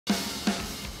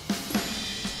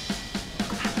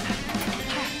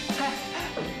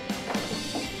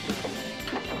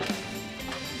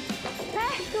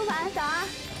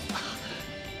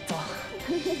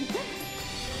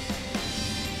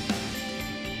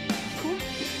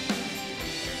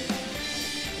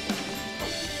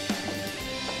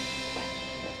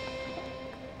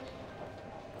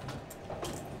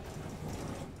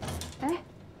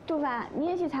杜凡，你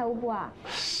也去财务部啊？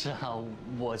是啊，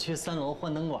我去3楼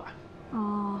换灯管。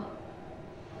哦。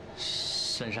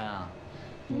珊珊啊，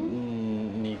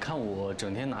你看我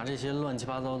整天拿这些乱七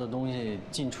八糟的东西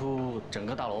进出整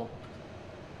个大楼，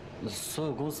所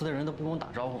有公司的人都不跟我打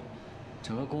招呼，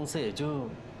整个公司也就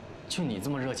你这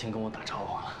么热情跟我打招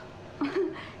呼了。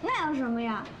那有什么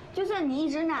呀？就算你一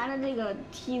直拿着这个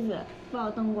梯子抱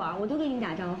灯管，我都跟你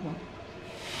打招呼。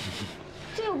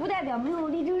这又不代表没有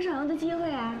力争上游的机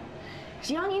会啊！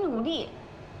只要你努力，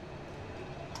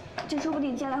这说不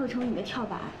定将来会成为你的跳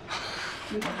板。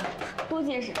你看，多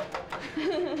结实。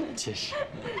结实。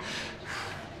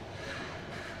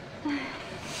唉，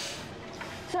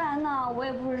虽然呢，我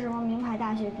也不是什么名牌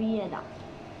大学毕业的，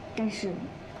但是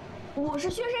我是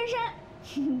薛珊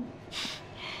珊。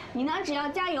你呢，只要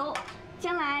加油，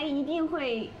将来一定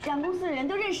会让公司的人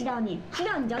都认识到你，知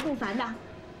道你叫杜凡的，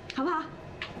好不好？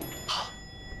好。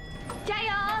加油，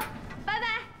拜拜。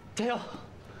加油。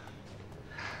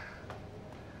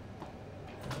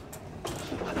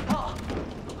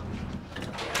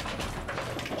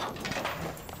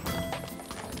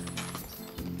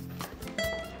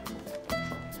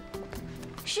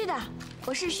是的，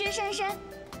我是薛珊珊，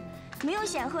没有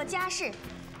显赫家世，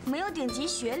没有顶级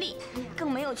学历，更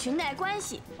没有裙带关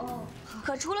系。哦，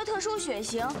可除了特殊血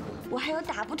型，我还有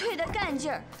打不退的干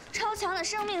劲儿，超强的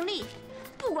生命力，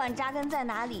不管扎根在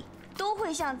哪里，都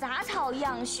会像杂草一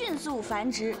样迅速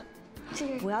繁殖。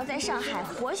我要在上海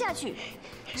活下去，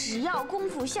只要功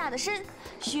夫下得深，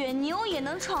血牛也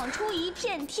能闯出一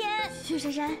片天。薛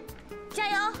珊珊，加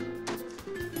油！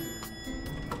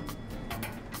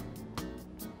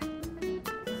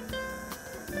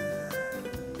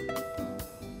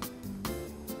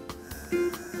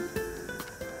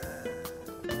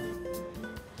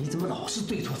你怎么老是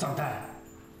对错账单？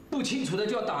不清楚的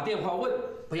就要打电话问，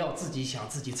不要自己想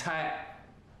自己猜。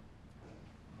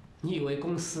你以为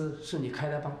公司是你开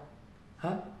的吧？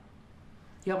啊？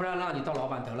要不然让你当老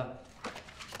板得了。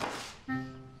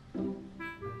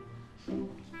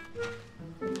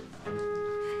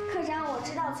科长，我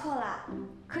知道错了。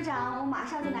科长，我马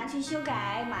上就拿去修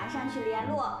改，马上去联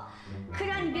络。科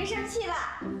长，你别生气了。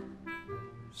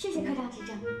谢谢科长指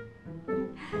正。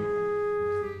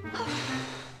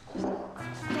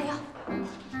加油！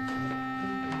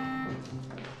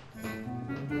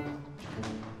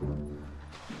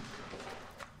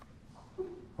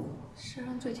诗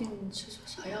安最近吃错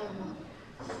小药了吗？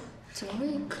怎么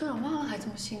会科长妈妈还这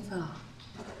么兴奋啊？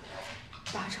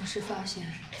八成是发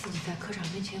现自己在科长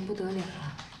面前不得了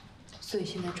了，所以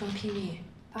现在装拼命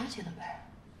巴结了呗。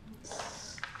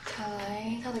看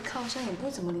来他的靠山也不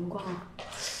怎么灵光啊，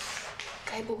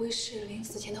该不会是临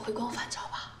死前的回光返照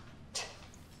吧？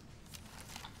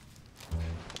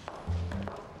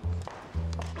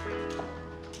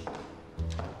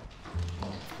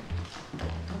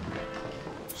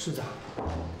市长，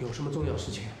有什么重要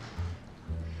事情？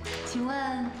请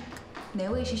问哪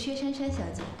位是薛珊珊小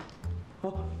姐？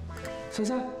哦，珊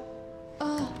珊。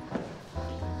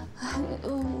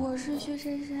我是薛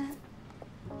珊珊。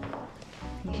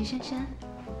你是珊珊？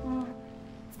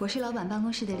我是老板办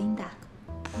公室的琳达。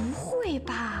不会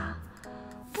吧？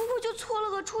不过就错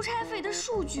了个出差费的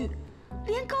数据，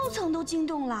连高层都惊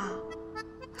动了。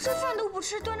这饭都不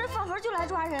吃，端着饭盒就来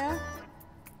抓人。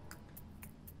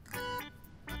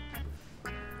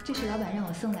这是老板让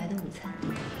我送来的午餐。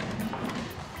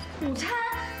午餐？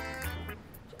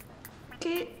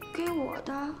给我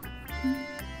的。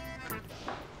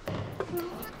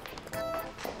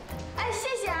哎，谢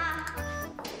谢啊。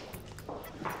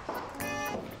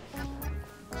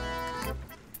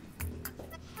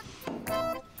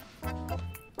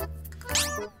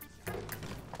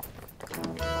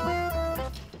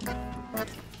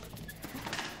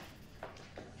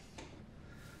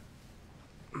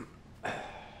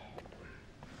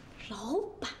老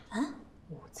板，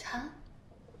午餐？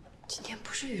今天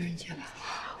不是愚人节吧？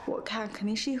我看肯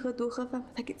定是一盒毒盒饭把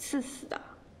他给刺死的。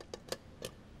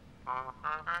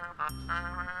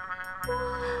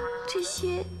这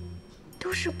些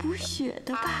都是补血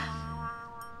的吧？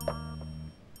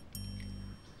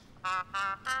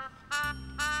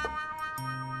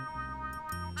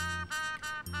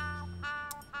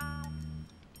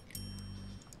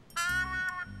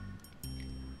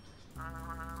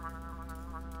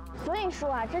所以那叔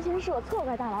啊，之前是我错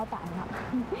怪大老板了。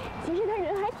其实他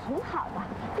人还挺好的，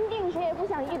毕竟谁也不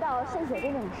想遇到渗血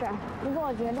这种事儿。不过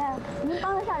我觉得您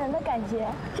帮得上人的感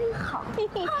觉真好。德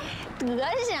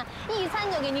行，一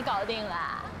餐就给你搞定了。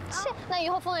切，那以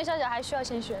后风雨小姐还需要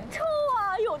先学？抽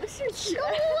啊，有的是钱。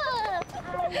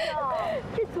哎呦，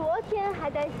这昨天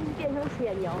还担心变成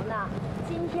血牛呢，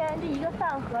今天这一个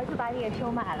饭盒就把你给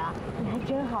收买了，你还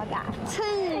真好打。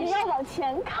你要往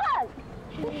前看。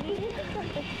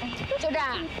就这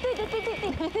儿。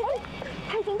对，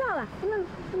他已经到了，就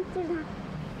是他。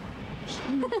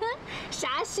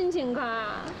啥新情况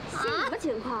啊？什么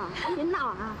情况？别闹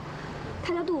啊！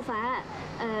他叫杜凡，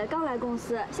刚来公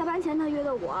司，下班前他约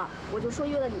的我就说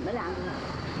约了你们两个。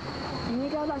因为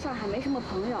刚到上海没什么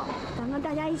朋友，咱们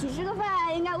大家一起吃个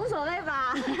饭应该无所谓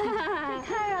吧？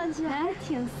看上去还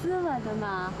挺斯文的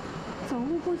嘛，总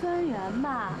务部专员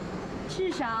吧，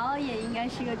至少也应该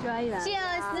是个专员。就是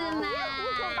嘛。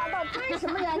胡说八道，专什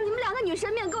么人？你们两个女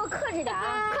神命，给我克制点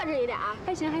啊，克制一点啊！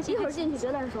还行。一会儿进去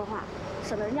别乱说话，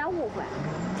省得人家误会，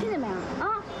听见没有？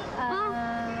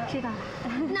知道了。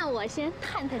那我先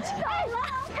探探情况。对了，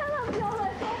千万不要乱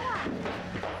说话。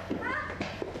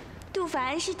杜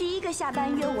凡是第一个下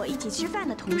班约我一起吃饭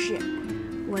的同事，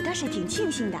我倒是挺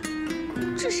庆幸的，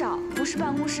至少不是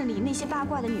办公室里那些八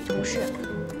卦的女同事。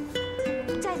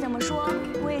再怎么说，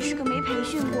我也是个没培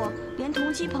训过、连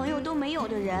同期朋友都没有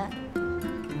的人，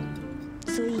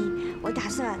所以我打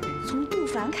算从杜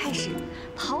凡开始，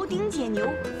庖丁解牛，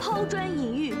抛砖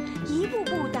引玉，一步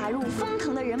步打入风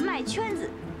腾的人脉圈子。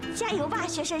加油吧，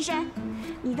薛珊珊，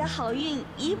你的好运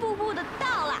一步步的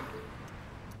到了。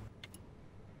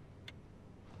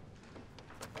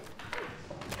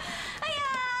哎呀，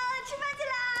吃饭去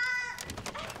啦！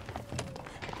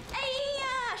哎呀，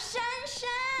珊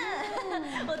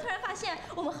珊，我突然发现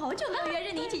我们好久没有约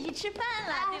着你一起去吃饭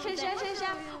了，对不对？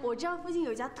珊，我知道附近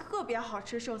有一家特别好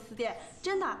吃寿司店，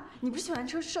真的，你不是喜欢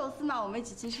吃寿司吗？我们一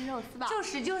起去吃寿司吧。就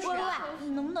是。喂，你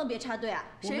能不能别插队啊？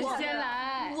谁先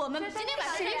来？我们今天晚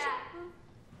上谁？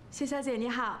薛小姐你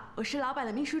好，我是老板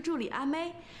的秘书助理阿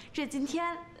妹，这今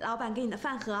天老板给你的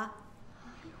饭盒。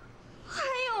还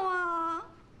有啊，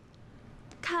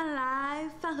看来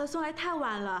饭盒送来太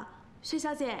晚了，薛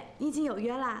小姐你已经有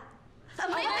约啦？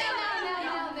没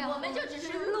有，我们就只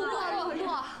是路过。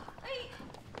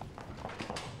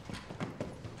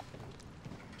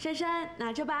珊珊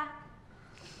拿着吧。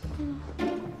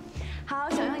好，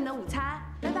享用你的午餐，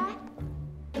拜拜。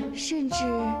甚至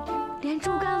连猪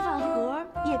肝饭盒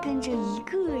也跟着一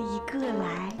个一个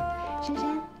来。珊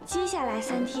珊，接下来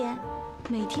3天，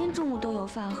每天中午都有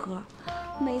饭盒，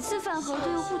每次饭盒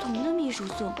都有不同的秘书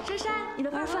送。珊珊，你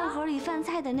的而饭盒里饭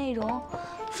菜的内容，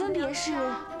分别是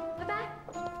拜拜，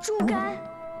猪肝，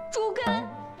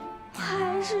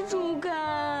还是猪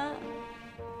肝。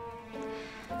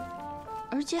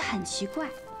而且很奇怪，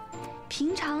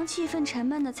平常气氛沉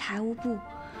闷的财务部，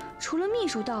除了秘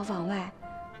书到访外，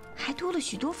还多了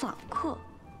许多访客，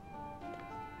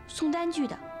送单据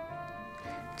的、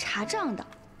查账的、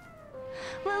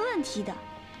问问题的。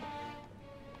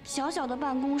小小的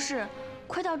办公室，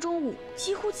快到中午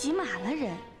几乎挤满了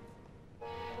人。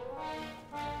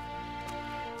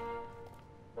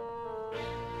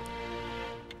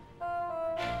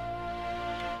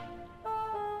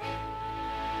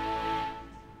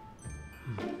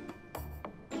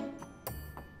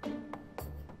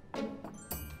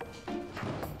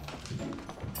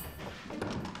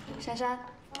珊珊，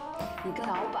你跟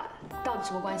老板到底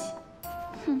什么关系？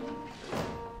哼，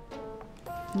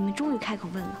你们终于开口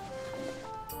问了。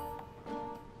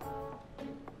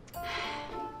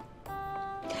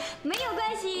没有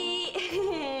关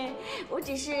系，我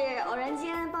只是偶然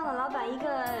间帮了老板一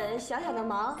个小小的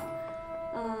忙，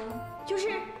就是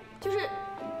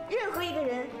任何一个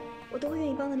人我都会愿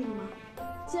意帮的那个忙。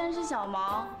既然是小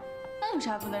忙，那有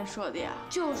啥不能说的呀？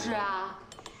就是啊。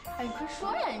哎，你快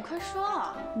说呀！你快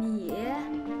说！你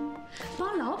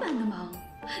帮老板的忙，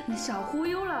你少忽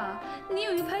悠了。你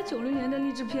有一拍90年的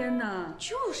励志片呢。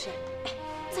就是，哎，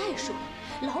再说，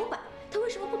老板他为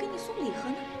什么不给你送礼盒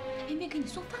呢？他偏偏给你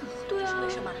送饭盒，对啊，是为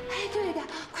什么？哎，对的，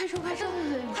快说，快说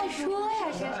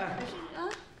呀！珊珊，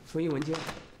复印文件。啊，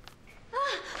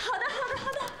好的。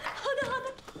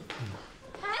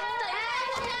哎，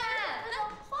等一下，连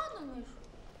话都没说。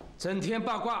整天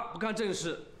八卦不干正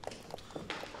事。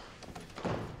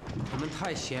你们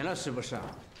太闲了是不是啊？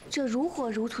这如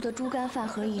火如荼的猪肝饭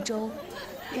盒1周，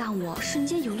让我瞬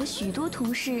间有了许多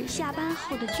同事下班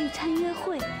后的聚餐约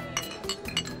会。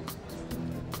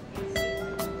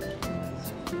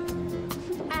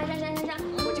哎，珊，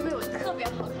我这边有特别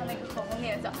好看的一个口红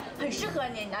脸色，很适合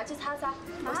你，你拿去擦擦。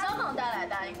我香港带来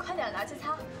的，你快点拿去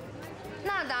擦。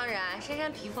那当然，珊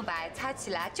珊皮肤白，擦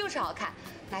起来就是好看，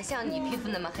哪像你皮肤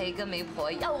那么黑，跟媒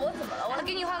婆一样。我怎么了？我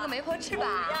给你画个媒婆翅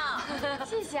吧。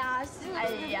谢谢啊。哎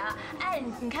呀，哎，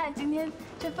你看今天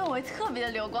这氛围特别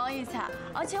的流光溢彩，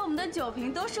而且我们的酒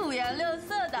瓶都是五颜六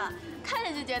色的，看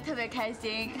着就觉得特别开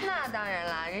心。那当然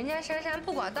啦，人家珊珊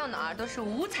不管到哪儿都是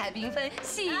五彩缤纷，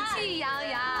喜气洋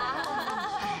洋。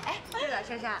哎，对了，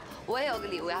珊珊，我也有个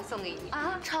礼物要送给你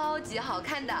啊，超级好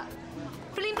看的，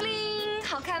布灵布灵，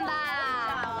好看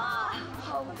吧？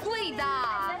好贵的。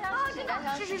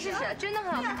是，真的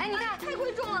很好看。哎，你看，太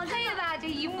贵重了，配吧这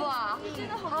衣服，真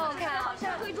的好好看，好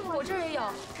像贵重了。我这儿也有，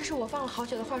这是我放了好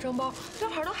久的化妆包，标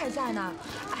牌都还在呢。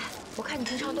哎，我看你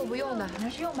平常都不用的，拿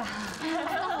去用吧。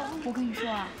我跟你说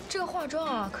啊，这个化妆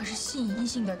啊，可是吸引异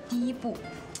性的第一步。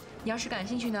你要是感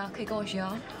兴趣呢，可以跟我学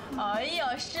哦。哎呦，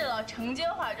是了，成精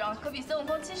化妆可比孙悟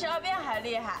空72变还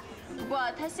厉害。不过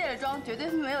他卸了妆，绝对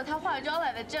没有他化妆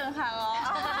来的震撼哦。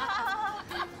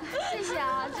谢谢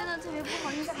啊，真的特别不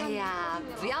好意思。哎呀，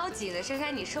不要紧的，珊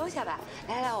珊你收下吧。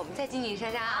来，我们再敬你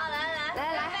珊珊啊。好，来，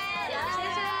珊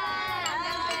珊，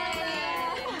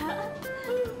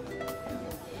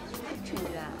春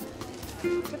娟，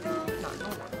这包哪儿弄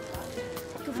的？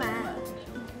朱凡，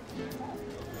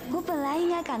我本来应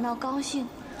该感到高兴，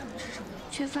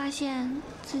却发现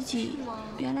自己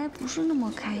原来不是那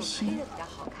么开心。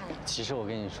其实我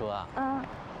跟你说啊，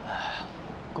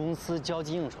公司交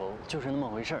际应酬就是那么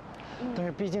回事儿。但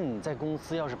是毕竟你在公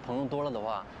司要是朋友多了的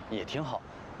话，也挺好。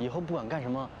以后不管干什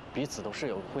么，彼此都是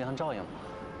有互相照应的。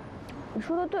你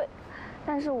说的对，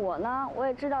但是我呢，我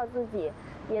也知道自己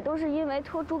也都是因为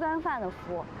托猪肝饭的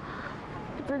福。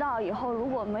不知道以后如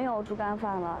果没有猪肝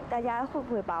饭了，大家会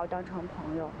不会把我当成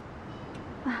朋友？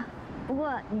啊，不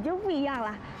过你就不一样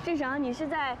了，至少你是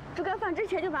在猪肝饭之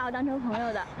前就把我当成朋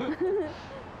友的。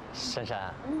珊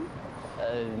珊，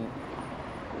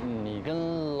你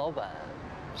跟老板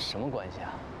什么关系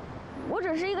啊？我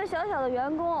只是一个小小的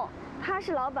员工，他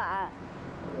是老板，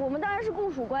我们当然是共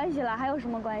属关系了，还有什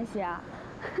么关系啊？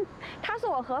他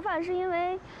送我盒饭是因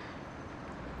为，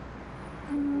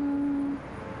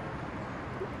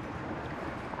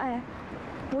哎，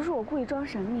不是我故意装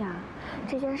神秘啊，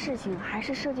这件事情还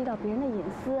是涉及到别人的隐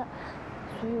私，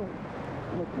所以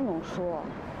我不能说。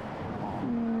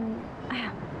哎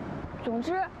呀，总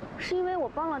之是因为我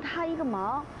帮了他一个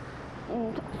忙。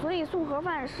所以送盒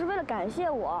饭是为了感谢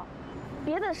我，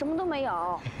别的什么都没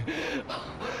有。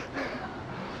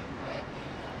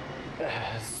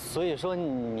所以说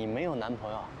你没有男朋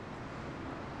友？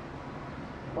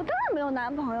我当然没有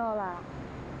男朋友了，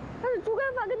但是猪肝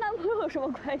饭跟男朋友有什么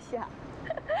关系啊？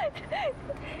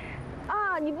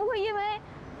啊，你不会因为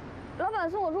老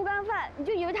板送我猪肝饭，你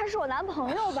就以为他是我男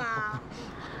朋友吧？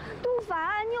杜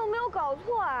凡，你有没有搞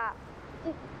错啊？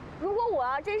如果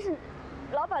我真是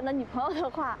老板的女朋友的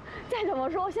话，再怎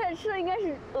么说，我现在吃的应该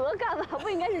是鹅肝吧，不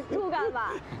应该是猪肝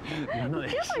吧？真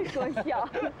会说笑。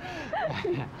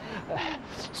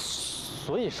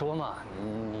所以说嘛，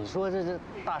你说这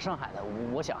大上海的，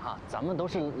我想哈，咱们都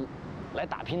是来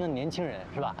打拼的年轻人，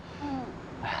是吧？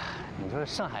哎呀，你说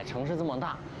上海城市这么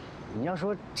大，你要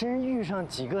说真遇上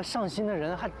几个上心的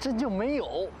人，还真就没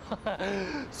有。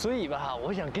所以吧，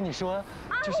我想跟你说，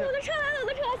就是。我的车来了，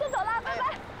先走了，拜拜。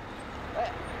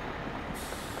哎。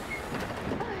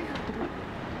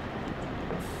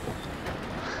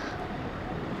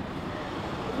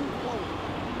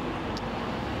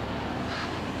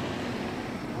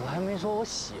我还没说我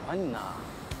喜欢你呢。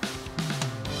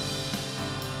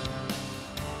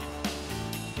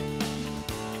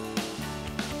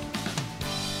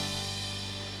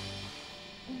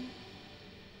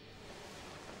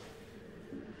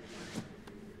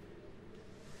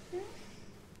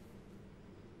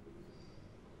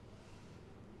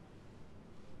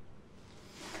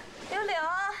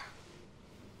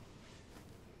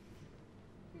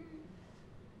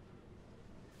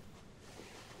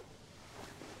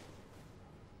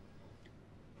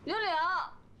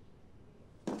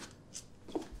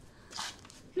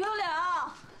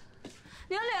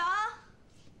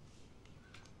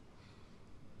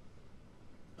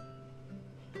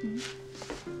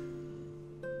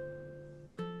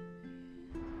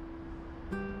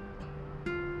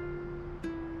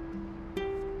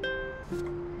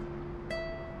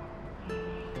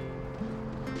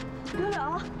柳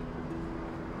柳，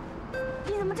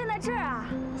你怎么站在这儿啊？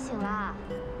你醒了？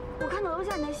我看到楼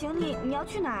下你的行李，你要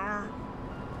去哪儿啊？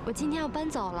我今天要搬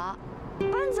走了。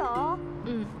搬走？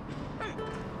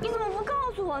你怎么不告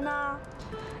诉我呢？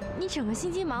你整个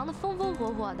星期忙得风风火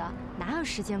火的，哪有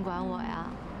时间管我呀？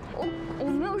我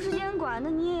没有时间管，那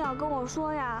你也要跟我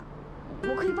说呀。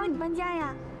我可以帮你搬家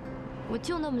呀。我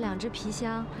就那么2只皮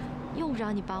箱，用不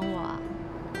着你帮我啊。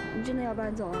你真的要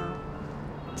搬走啊？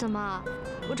怎么，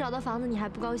我找到房子你还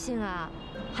不高兴啊？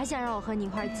还想让我和你一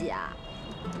块挤啊？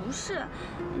不是，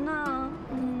那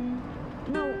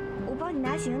我帮你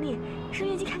拿行李，顺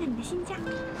便去看看你的新家。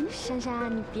珊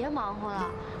珊，你别忙活了。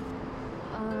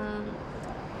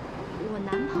我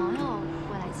男朋友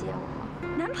会来接我。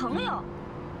男朋友？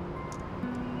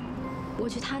我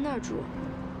去他那儿住。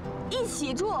一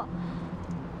起住？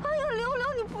哎呀，刘，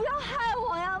你不要害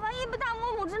我呀！万一被大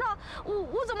嬷嬷知道，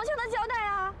我怎么向她交代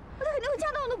啊？她肯定会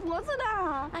掐断我的脖子的。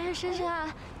哎呀，珊珊，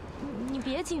你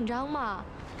别紧张嘛。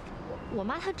我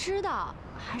妈她知道，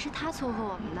还是她撮合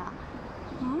我们的。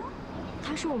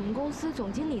他是我们公司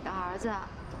总经理的儿子，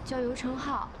叫尤成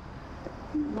浩。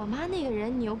我妈那个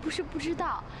人你又不是不知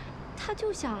道，她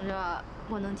就想着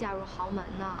我能嫁入豪门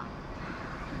呢。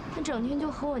她整天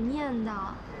就和我念叨：“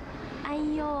哎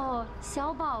呦，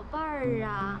小宝贝儿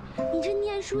啊，你这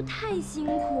念书太辛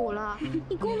苦了，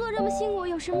你工作这么辛苦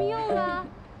有什么用啊？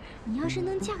你要是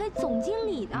能嫁给总经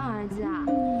理的儿子啊，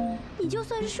你就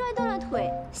算是摔断了腿，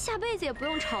下辈子也不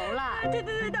用愁了。”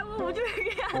对，大嬷嬷就是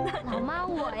这样的。老妈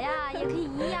我呀，也可以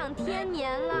颐养天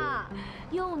年了，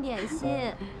用点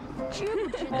心，知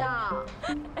不知道？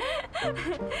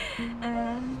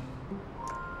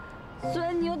虽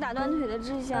然你有打断腿的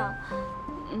志向，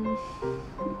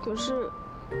可是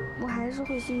我还是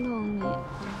会心疼你。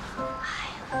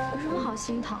哎呀，有什么好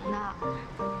心疼的？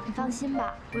你放心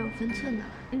吧，我有分寸的。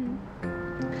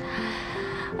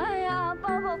哎呀，抱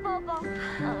抱。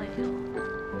哎呦。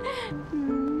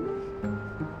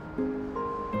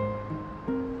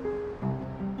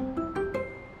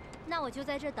那我就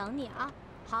在这等你啊。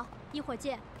好，一会儿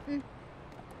见。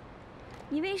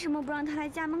你为什么不让他来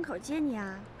家门口接你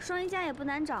啊？双一家也不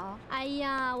难找。哎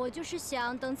呀，我就是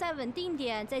想等再稳定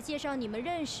点，再介绍你们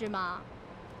认识嘛。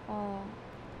哦。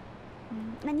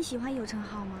那你喜欢尤成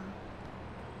浩吗？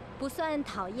不算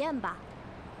讨厌吧，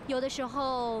有的时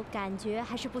候感觉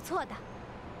还是不错的。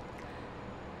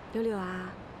柳啊，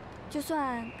就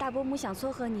算大伯母想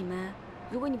撮合你们，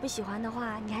如果你不喜欢的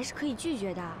话，你还是可以拒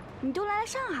绝的。你都来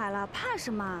上海了，怕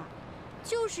什么？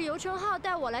就是尤成浩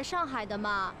带我来上海的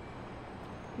嘛。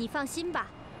你放心吧，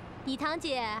你堂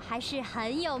姐还是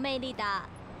很有魅力的，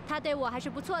她对我还是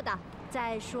不错的。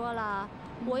再说了，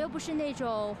我又不是那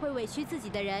种会委屈自己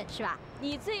的人，是吧？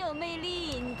你最有魅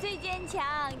力，你最坚强，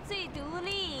最独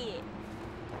立。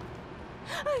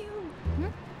哎呦，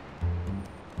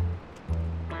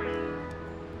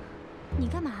你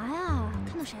干嘛呀？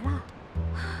看到谁了？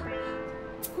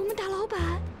我们大老板。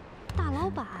大老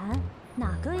板？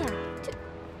哪个呀？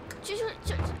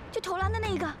就投篮的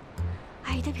那个。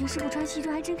哎，他平时不穿西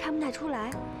装，还真看不太出来。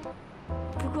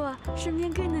不过身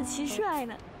边跟着齐帅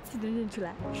呢，就能认出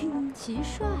来。齐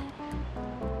帅？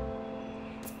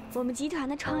我们集团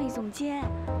的创意总监，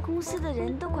公司的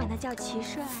人都管他叫齐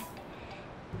帅。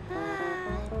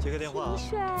接个电话。齐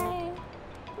帅。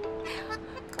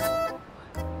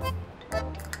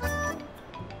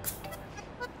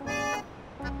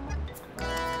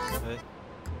喂。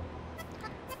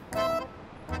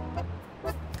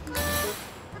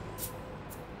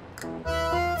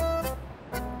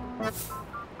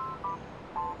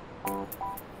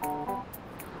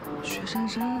薛珊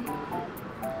珊，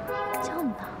叫你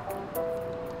呢。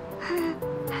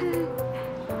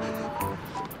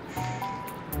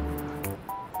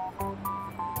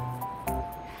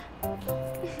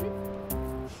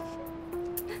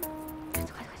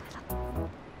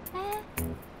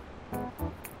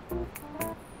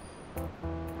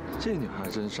这女孩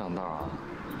真上道啊！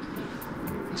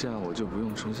这样我就不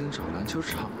用重新找篮球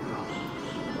场了。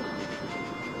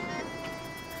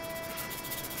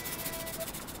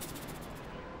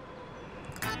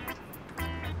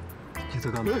你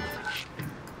在干嘛？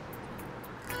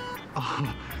啊，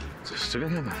随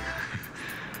便看看。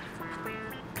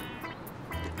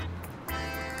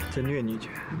再虐你一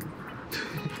拳。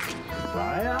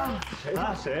来呀！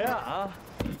谁呀？啊！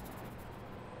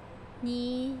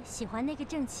你喜欢那个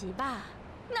郑琪吧？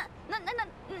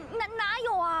哪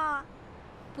有啊？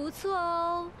不错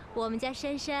哦，我们家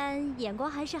珊珊眼光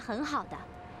还是很好的，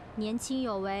年轻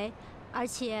有为，而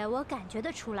且我感觉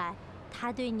得出来，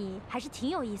她对你还是挺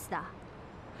有意思的。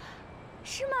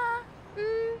是吗？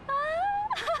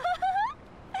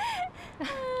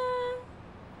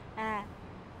哎，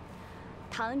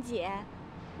堂姐，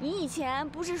你以前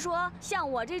不是说像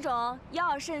我这种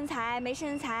要身材没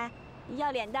身材，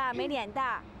要脸蛋没脸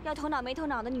蛋，要头脑没头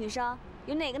脑的女生，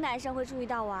有哪个男生会注意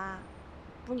到我啊？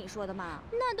不是你说的吗？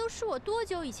那都是我多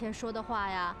久以前说的话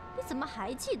呀？你怎么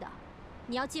还记得？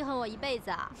你要记恨我一辈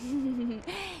子啊？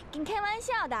跟你开玩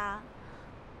笑的。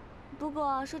不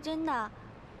过说真的，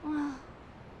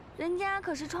人家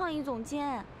可是创意总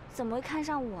监，怎么会看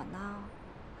上我呢？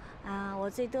啊，我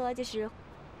最多就是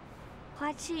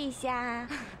花痴一下，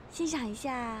欣赏一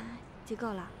下就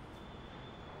够了。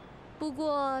不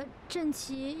过郑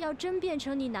奇要真变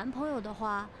成你男朋友的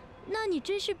话，那你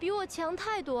真是比我强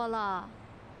太多了。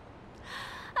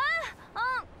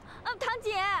堂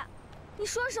姐，你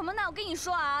说什么呢？我跟你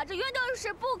说啊，这原都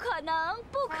是不可能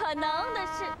的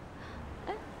事。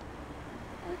哎，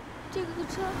这个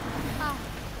车啊。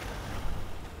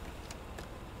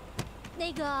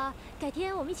 那个，改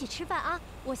天我们一起吃饭啊！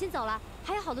我先走了，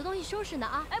还有好多东西收拾呢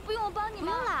啊！哎，不用我帮你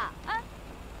吗？不用啦。哎，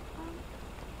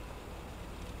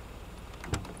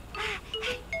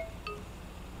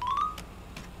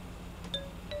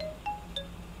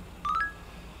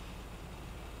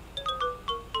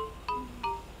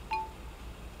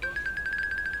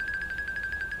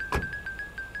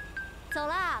走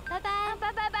啦，拜拜，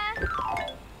拜。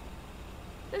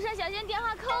路上小心电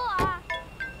话扣我啊！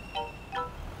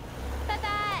 拜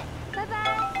拜。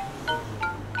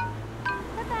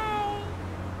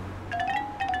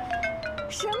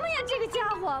什么呀，这个家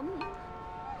伙，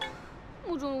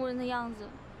目中无人的样子。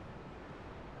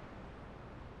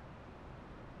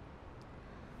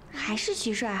还是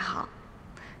蟋蟀好，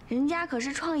人家可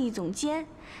是创意总监，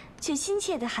却亲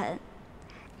切得很，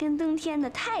跟冬天的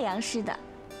太阳似的。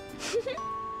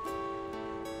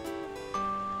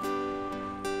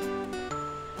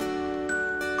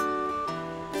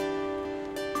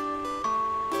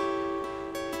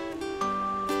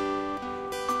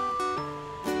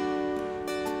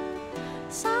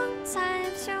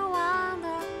Sometimes you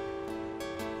wonder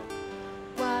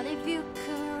what if you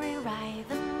could rewrite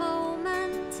the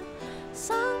moment.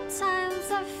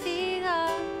 Sometimes I figure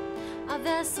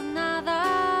there's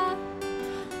another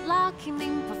lacking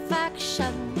in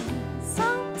perfection.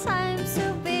 Sometimes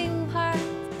you've been hurt,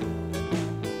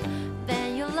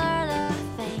 then you learn to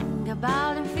think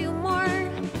about and feel more.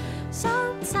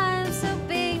 Sometimes you've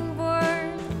been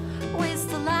bored with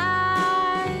the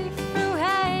life through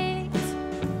hate.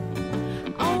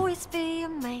 Always be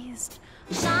amazed,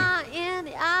 shine in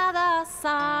the other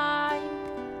side.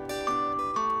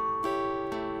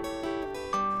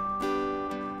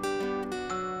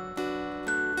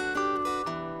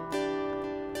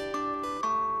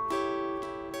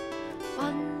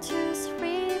 One, two,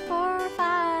 three, four,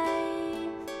 five,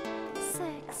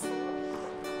 six.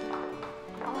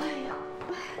 哎呀，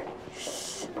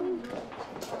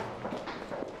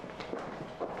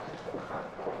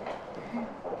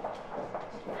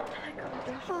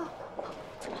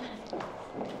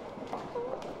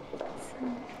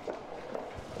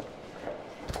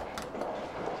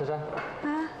珊珊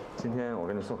啊，今天我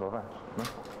给你送盒饭，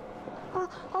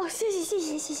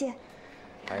谢谢。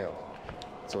还有，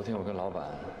昨天我跟老板，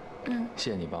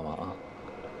谢谢你帮忙啊，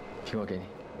凭我给你。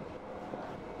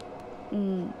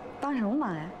帮什么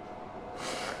忙呀？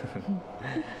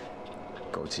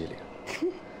狗机灵。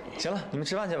行了，你们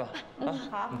吃饭去吧。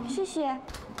好，谢谢。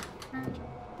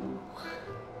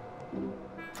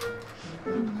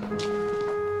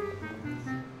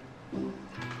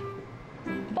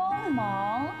帮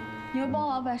忙？你又帮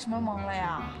老板什么忙了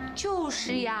呀？就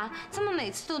是呀，怎么每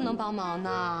次都能帮忙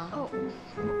呢？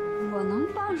我能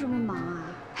帮什么忙啊？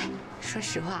说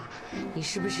实话，你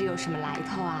是不是有什么来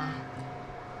头啊？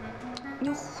你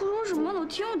胡说什么？我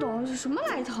听不懂，是什么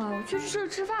来头？我去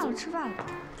吃饭了。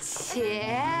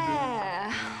切！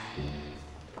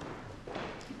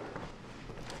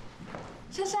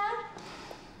珊珊，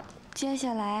接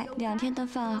下来2天的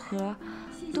饭盒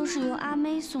都是由阿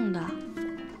妹送的。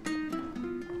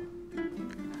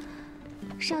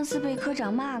上次被科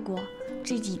长骂过，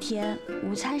这几天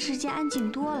午餐时间安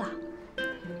静多了。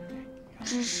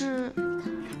只是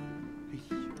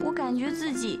我感觉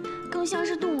自己更像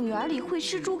是动物园里会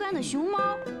吃猪肝的熊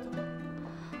猫。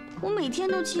我每天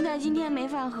都期待今天没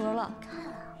饭盒了，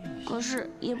可是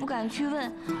也不敢去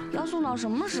问要送到什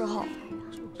么时候，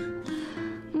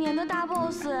免得大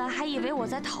boss 还以为我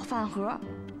在讨饭盒。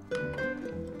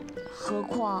何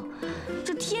况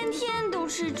这天天都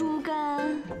吃猪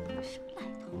肝，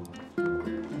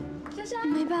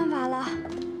没办法了，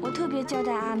我特别交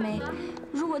代阿梅，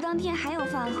如果当天还有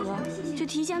饭盒，就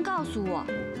提前告诉我。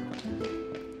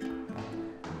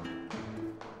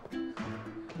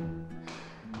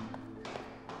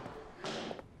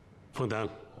凤登，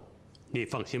你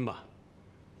放心吧，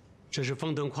这是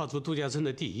凤登跨足度假村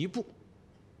的第一步。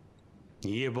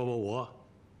你叶伯伯我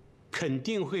肯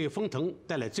定会给凤腾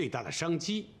带来最大的商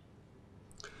机。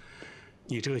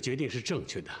你这个决定是正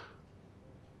确的。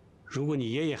如果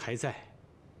你爷爷还在，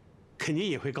肯定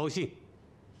也会高兴。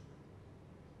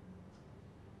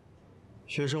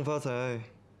学生发财，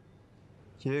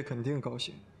爷爷肯定高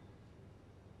兴。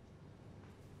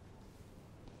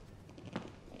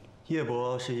叶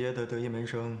伯是爷爷的得意门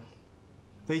生，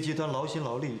为集团劳心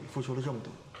劳力付出了这么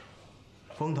多，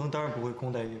封腾当然不会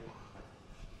空待叶伯。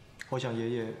我想爷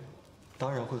爷当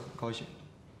然会很高兴。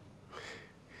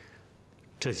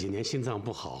这几年心脏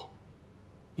不好，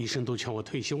医生都劝我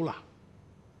退休了。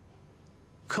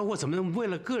可我怎么能为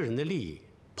了个人的利益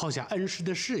抛下恩师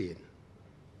的事业呢？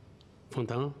封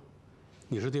腾，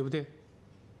你说对不对？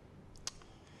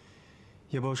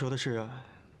叶伯说的是啊，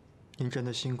您真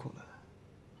的辛苦了。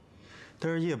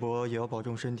但是叶伯也要保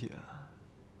重身体啊，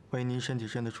万一您身体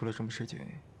真的出了什么事情，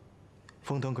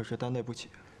封腾可是担待不起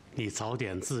啊。你早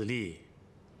点自立，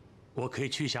我可以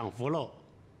去享福喽。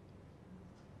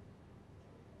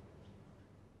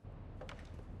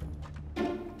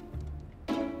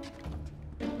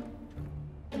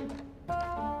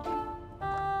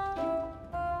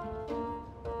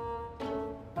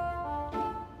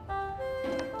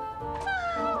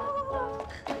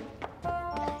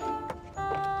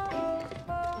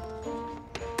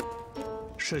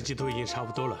设计都已经差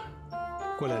不多了，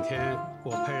过2天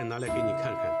我派人拿来给你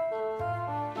看看。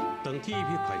等第一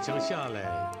批款项下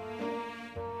来，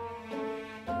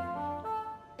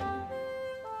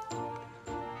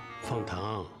封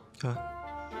腾啊，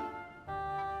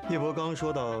叶伯刚刚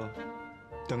说到，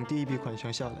等第一批款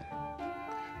项下来。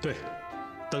对，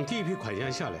等第一批款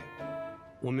项下来，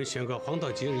我们选个黄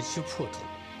道节日去破土，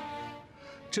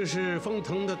这是封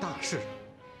腾的大事，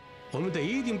我们得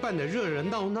一定办得热热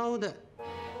闹闹的。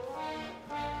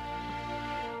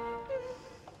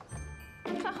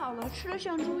太好了，吃的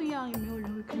像猪一样，也没有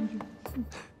人会抗拒。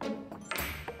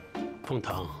封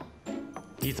腾，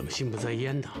你怎么心不在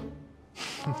焉呢？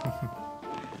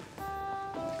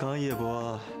刚刚叶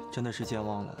伯真的是健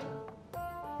忘了，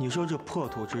你说这破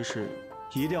土之事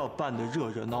一定要办得热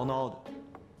热闹闹的。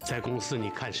在公司你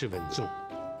看似稳重，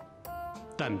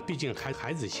但毕竟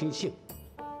孩子心性，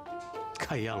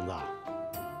看样子啊，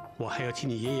我还要替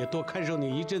你爷爷多看守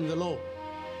你一阵子喽。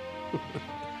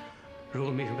如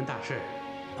果没什么大事，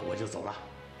那我就走了，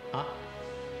啊。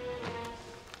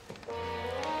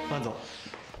慢走。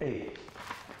哎。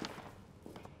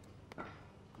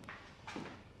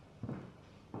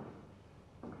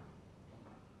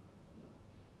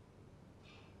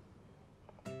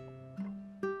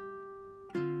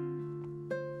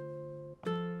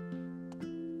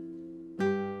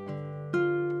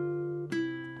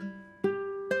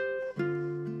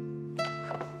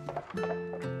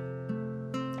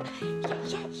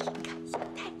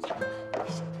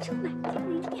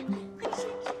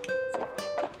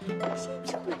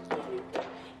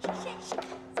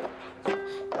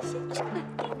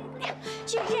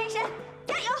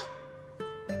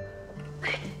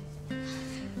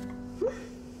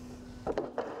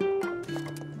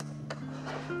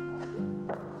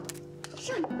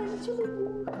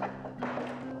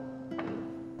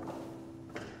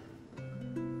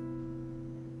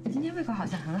今天胃口好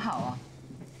像很好哦。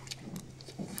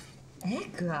哎，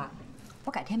哥，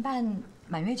我改天办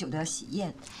满月酒的喜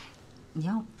宴，你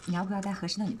要不要带合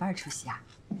适的女伴出席啊？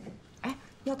哎，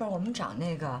要不然我们找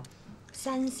那个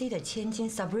3C 的千金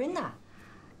Sabrina，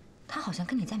 她好像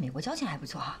跟你在美国交情还不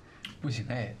错哈。不行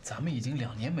哎，咱们已经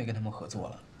2年没跟他们合作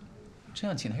了，这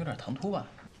样请她有点唐突吧？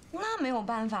那没有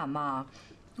办法嘛，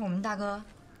我们大哥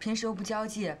平时又不交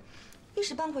际，一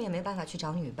时半会也没办法去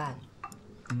找女伴。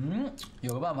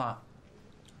有个办法，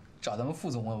找咱们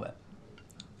副总问问，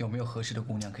有没有合适的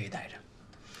姑娘可以带着。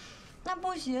那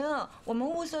不行，我们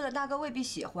物色的大哥未必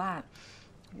喜欢。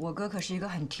我哥可是一个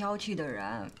很挑剔的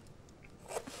人。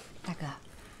大哥，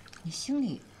你心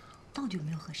里到底有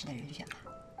没有合适的人选啊？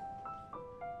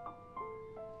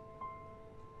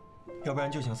要不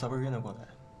然就请萨布瑞娜过来，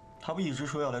他不一直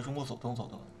说要来中国走动走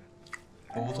动，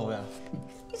我无所谓啊。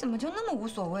你怎么就那么无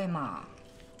所谓嘛？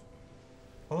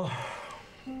哦，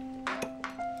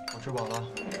我吃饱了。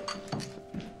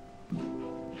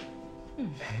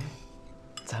哎，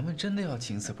咱们真的要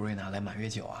请Sabrina来满月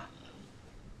酒啊？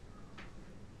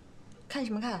看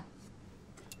什么看？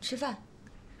吃饭。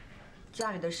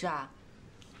家里的事啊，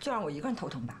就让我一个人头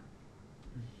疼吧。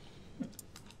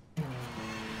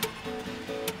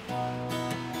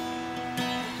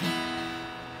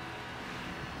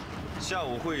下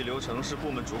午会议流程是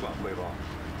部门主管汇报，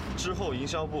之后营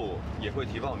销部也会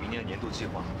提报明年年度计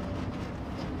划。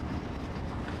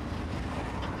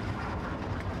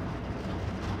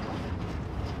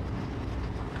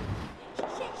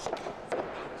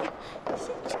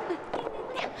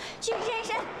去珊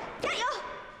珊，加油！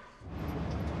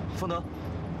风能，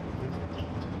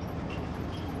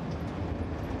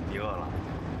你饿了？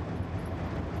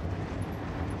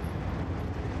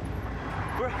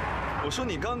不是，我说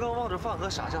你刚刚望着饭盒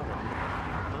傻笑什么呢？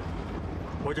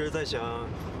我只是在想，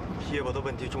叶宝的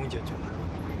问题终于解决了，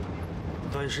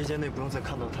短时间内不用再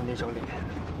看到他那张脸，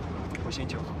我心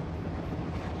情好。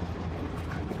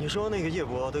你说那个叶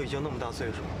博都已经那么大岁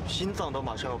数，心脏都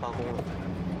马上要罢工了，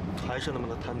还是那么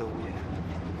的贪得无厌。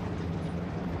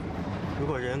如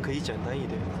果人可以简单一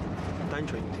点，单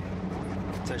纯一点，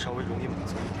再稍微容易满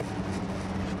足一点，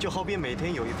就好比每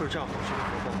天有一份这样好吃的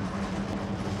盒饭，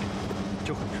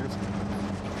就很知足。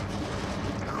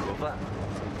盒饭？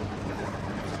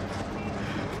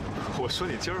我说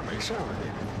你今儿没事吧你？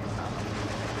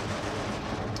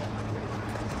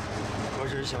我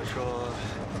只是想说，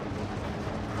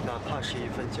哪怕是一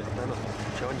份简单的饭，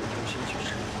只要你用心去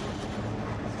吃，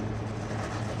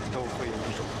都会有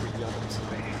一种不一样的滋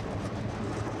味。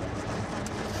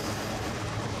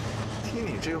听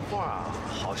你这话啊，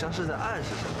好像是在暗示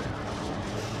什么呀？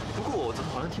不过我怎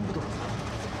么好像听不懂呢？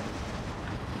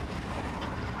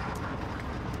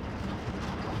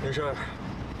没事，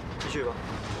继续吧。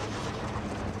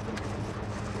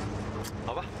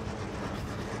好吧。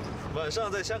晚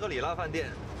上在香格里拉饭店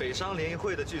北商联谊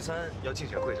会的聚餐要竞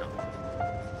选会长。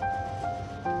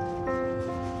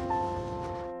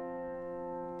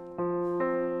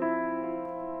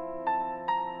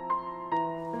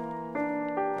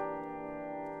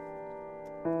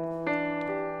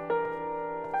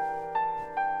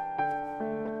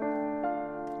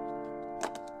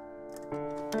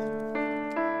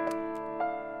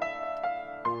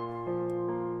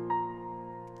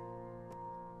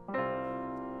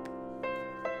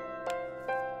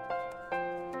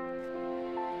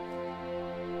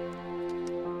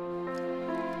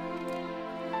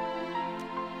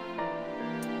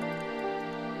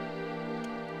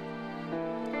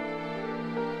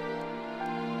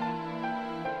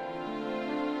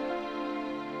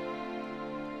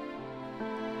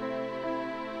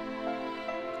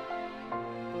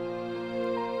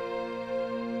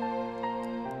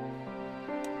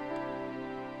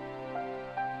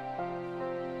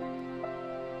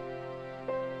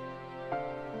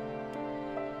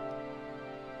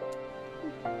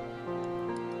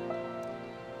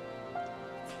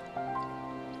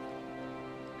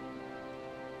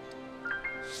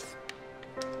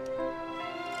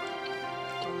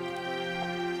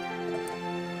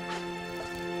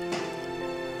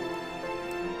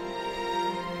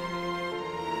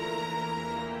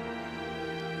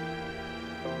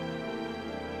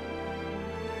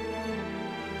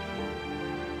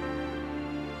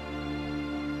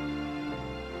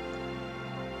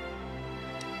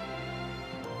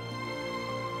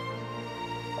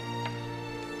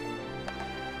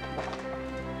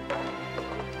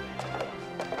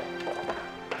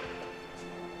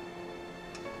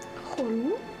火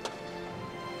炉。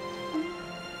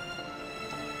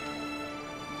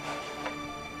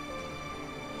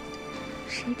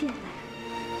谁点的呀？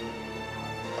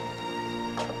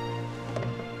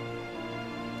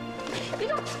别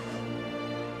动！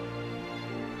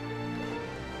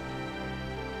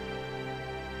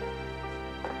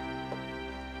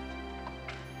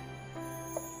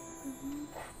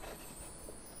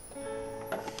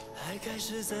爱开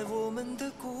始在我们的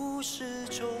故事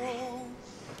中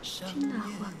上演，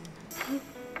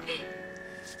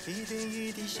一点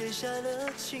一滴写下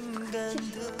了情感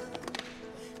的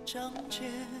章节。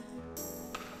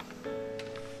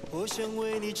我想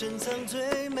为你珍藏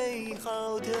最美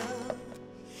好的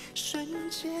瞬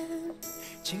间，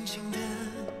静静的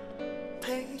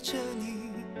陪着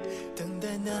你，等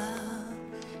待那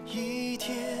一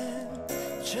天。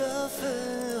这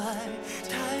份爱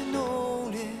太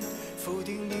浓烈，否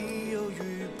定你犹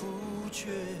豫不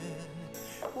决。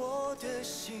我的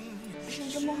心是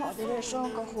这么好的日生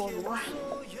个火炉啊！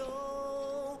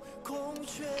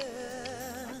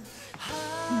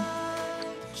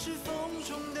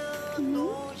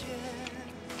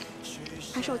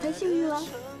还是我太幸运了，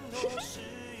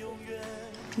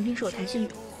一定是我太幸运。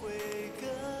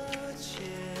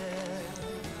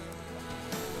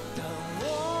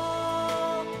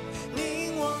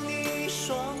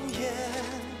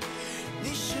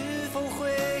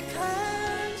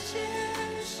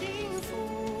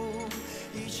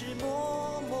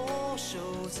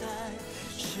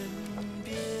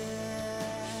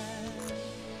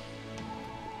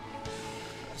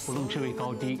无论职位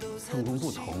高低、分工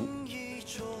不同，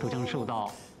都将受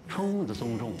到充分的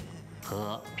尊重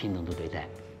和平等的对待。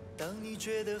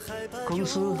公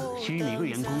司给予每个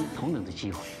员工同等的机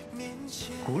会，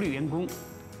鼓励员工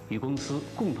与公司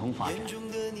共同发展，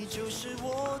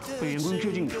为员工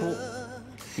制定出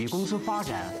与公司发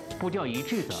展步调一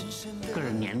致的个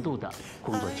人年度的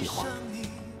工作计划。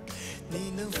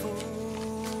你能否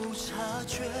察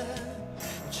觉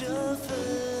这份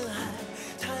爱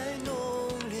太浓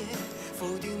烈，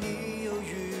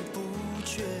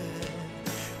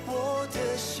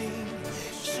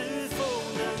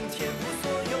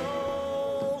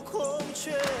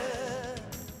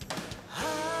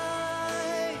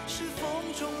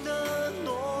中的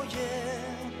诺言，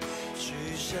许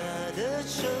下的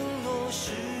承诺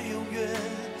是永远，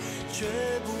绝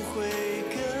不会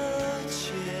搁浅。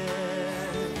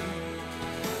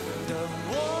当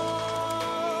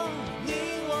我凝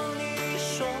望你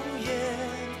双眼，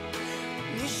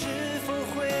你是否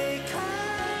会看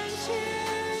见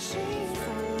幸福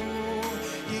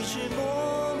一直默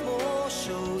默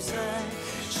守在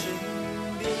身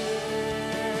边？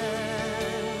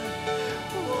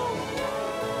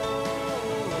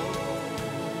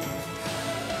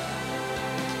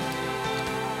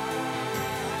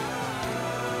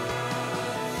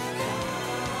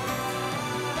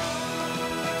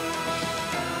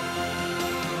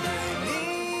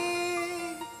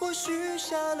许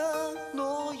下了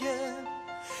诺言，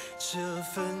这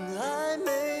份爱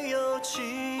没有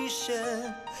期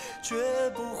限，绝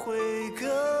不会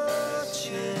搁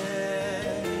浅。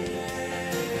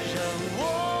让我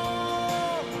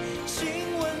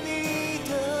亲吻你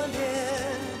的脸，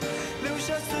留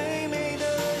下最美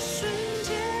的瞬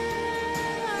间。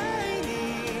爱你，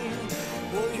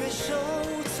我愿守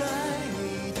在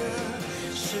你的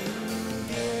身边。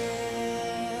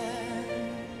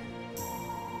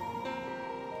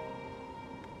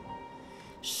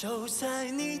守在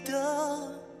你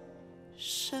的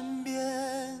身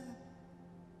边，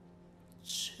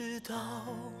直到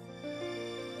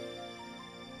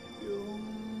永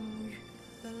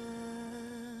远。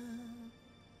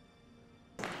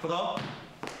不懂，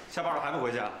下班了还不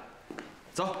回家？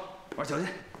走，玩球去。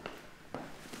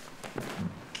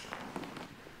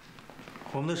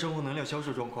我们的生活能量销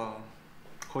售状况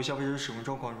和消费者使用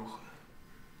状况如何？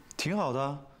挺好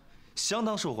的，相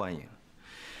当受欢迎。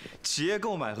企业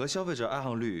购买和消费者爱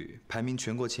好率排名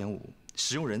全国前5，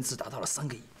使用人次达到了3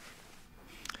个亿。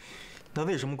那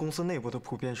为什么公司内部的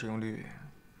普遍使用率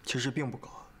其实并不高？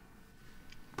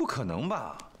不可能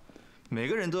吧？每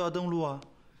个人都要登录啊，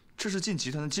这是进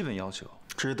集团的基本要求。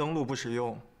只登录不使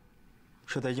用，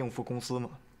是在应付公司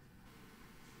吗？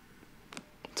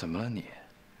怎么了你？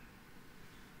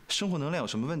生活能量有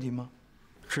什么问题吗？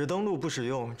只登录不使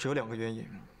用只有2个原因：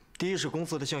第一是公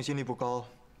司的向心力不高，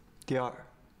第二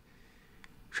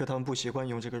是他们不习惯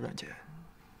用这个软件。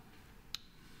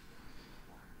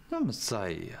那么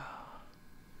在意啊？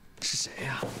是谁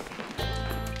呀？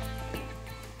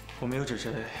我没有指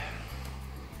谁，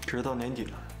只是到年底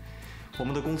了，我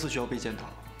们的公司需要被检讨。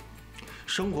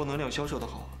生活能量销售的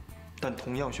好，但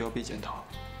同样需要被检讨。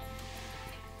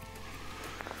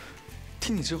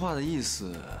听你这话的意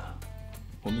思，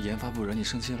我们研发部惹你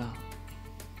生气了？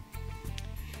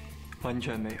完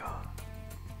全没有。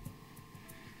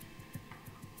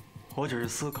我只是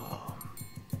思考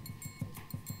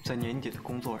在年底的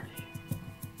工作而已。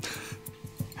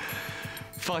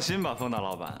放心吧，冯大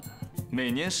老板，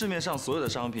每年市面上所有的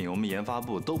商品，我们研发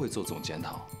部都会做总检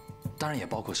讨，当然也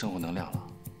包括生活能量了。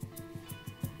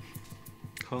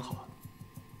很好，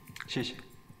谢谢。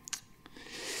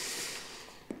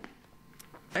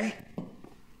哎，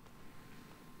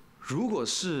如果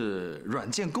是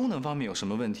软件功能方面有什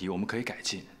么问题，我们可以改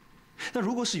进。那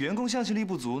如果是员工向心力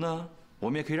不足呢？我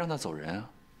们也可以让他走人啊，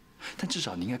但至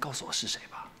少你应该告诉我是谁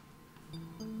吧？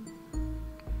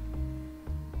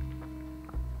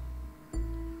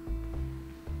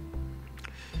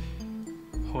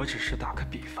我只是打个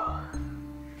比方，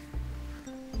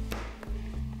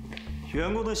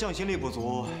员工的向心力不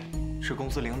足是公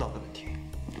司领导的问题。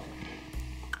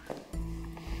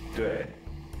对，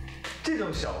这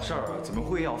种小事儿怎么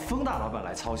会要封大老板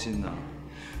来操心呢？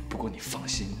不过你放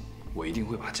心，我一定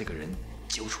会把这个人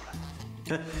揪出来。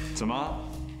怎么？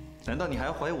难道你还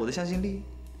要怀疑我的向心力？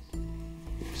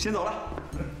先走了。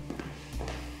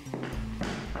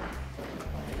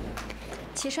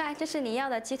齐帅，这是你要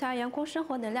的集团员工生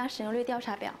活能量使用率调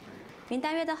查表，名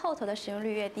单越到后头的使用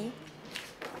率越低。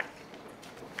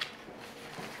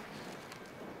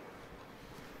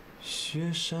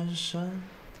薛珊珊。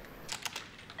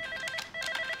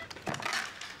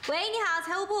喂，你好，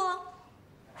财务部。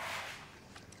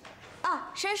哦，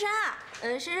珊珊啊，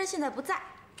珊珊现在不在。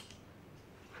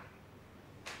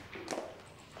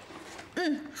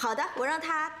好的，我让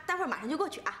她待会儿马上就过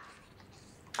去啊。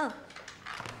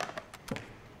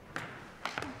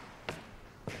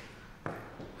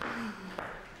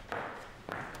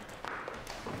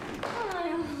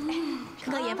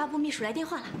刚刚研发部秘书来电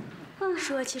话了，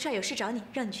说齐帅有事找你，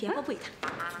让你去研发部一趟。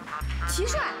齐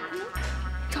帅，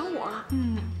找我？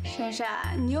珊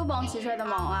珊，你又帮齐帅的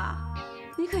忙啊！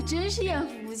你可真是眼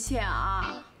福不浅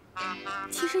啊！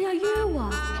齐帅要约我，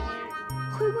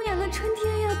灰姑娘的春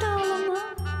天要到了吗？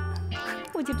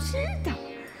我就知道，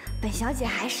本小姐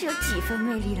还是有几分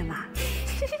魅力的嘛。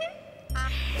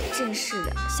真是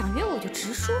的，想约我就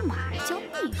直说嘛，叫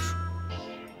秘书。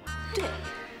对，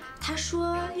他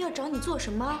说要找你做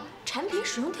什么产品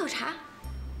使用调查。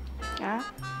啊？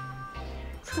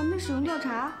产品使用调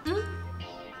查？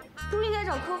不是应该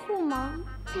找客户吗？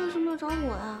为什么要找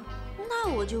我呀？那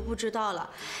我就不知道了。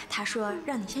他说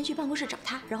让你先去办公室找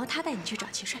他，然后他带你去找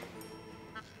齐帅。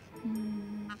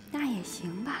那也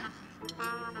行吧，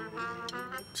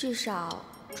至少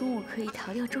中午可以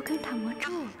逃掉周刊大魔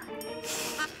咒了。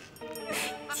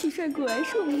齐帅果然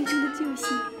是我命中的救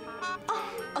星。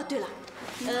哦，对了，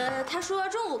他说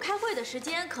中午开会的时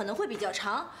间可能会比较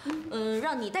长，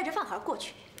让你带着饭盒过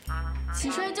去。齐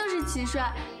帅就是齐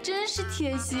帅，真是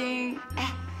贴心。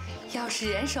哎，要是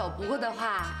人手不够的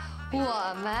话，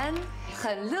我们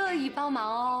很乐意帮忙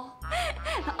哦。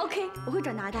OK， 我会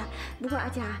转达的。不过阿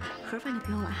佳，盒饭就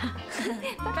不用了哈。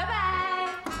拜拜。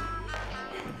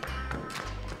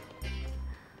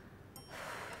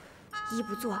一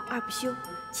不做二不休，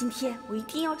今天我一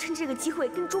定要趁这个机会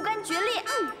跟猪肝决裂。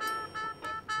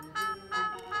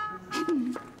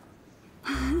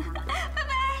拜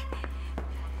拜。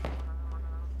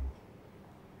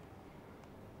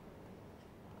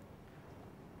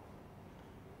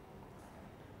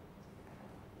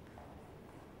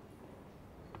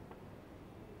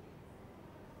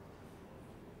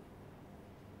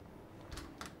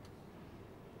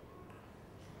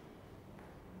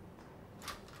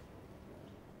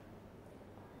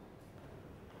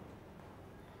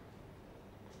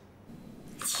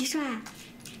齐帅，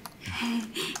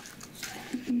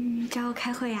找我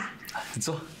开会呀？你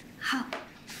坐。好。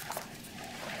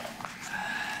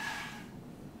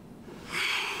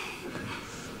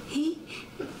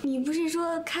你不是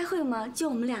说开会吗？就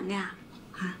我们两个呀？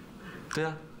啊？对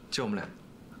啊，就我们俩。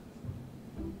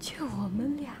就我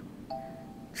们俩？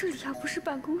这里要不是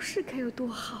办公室该有多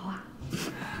好啊！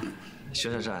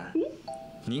薛珊珊，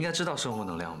你应该知道生活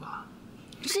能量吧？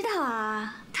知道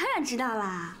啊，当然知道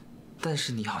啦。但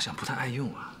是你好像不太爱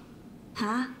用啊。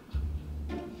啊？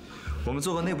我们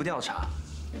做过内部调查，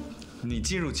你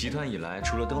进入集团以来，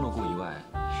除了登录库以外，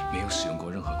没有使用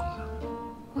过任何功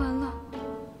能。完了，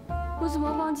我怎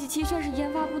么忘记齐帅是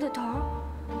研发部的头？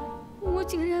我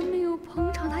竟然没有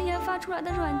捧场他研发出来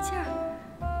的软件。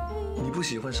你不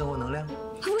喜欢生活能量？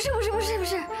不是，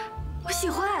我喜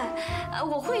欢，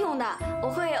我会用的，我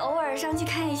会偶尔上去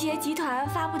看一些集团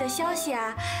发布的消息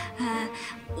啊，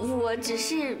我只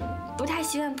是不太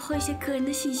习惯破一些个人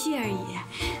的信息而已。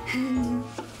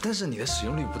但是你的使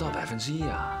用率不到1%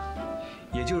啊，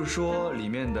也就是说里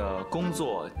面的工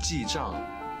作记账，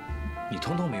你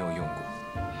通通没有用过。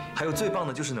还有最棒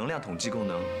的就是能量统计功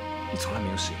能，你从来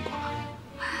没有使用过啊。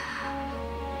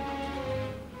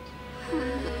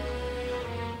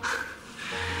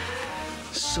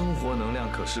生活能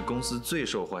量可是公司最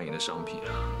受欢迎的商品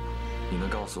啊！你能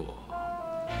告诉我，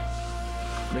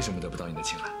为什么得不到你的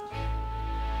青睐？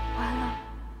完了，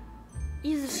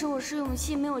意思是我试用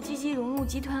期没有积极融入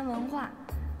集团文化，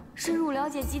深入了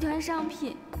解集团商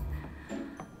品，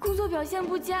工作表现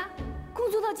不佳，工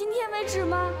作到今天为止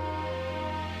吗？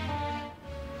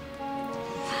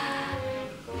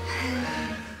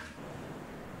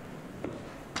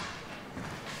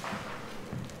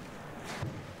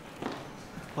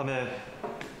阿妹，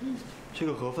这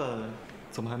个盒饭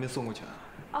怎么还没送过去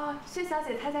啊？薛小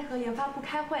姐她在和研发部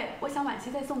开会，我想晚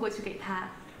些再送过去给她。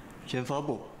研发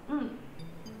部？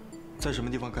在什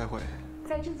么地方开会？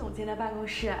在郑总监的办公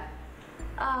室。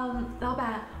老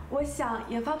板，我想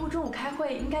研发部中午开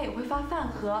会应该也会发饭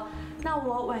盒，那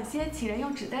我晚些请人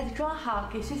用纸袋子装好，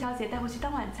给薛小姐带回去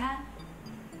当晚餐。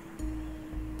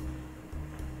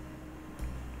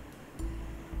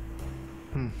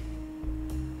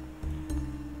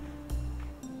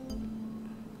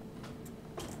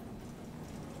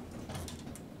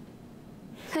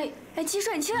齐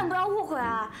帅，你千万不要误会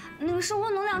啊！那个生活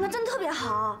能量它真特别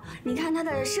好，你看它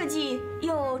的设计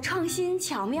又创新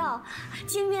巧妙，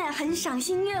界面很赏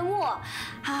心悦目，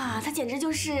啊，它简直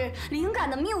就是灵感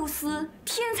的缪斯，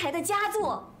天才的佳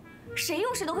作，谁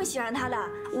用谁都会喜欢它的。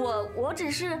我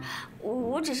只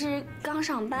是刚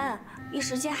上班，一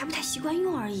时间还不太习惯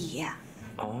用而已。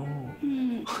哦。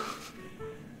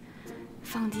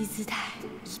放低姿态，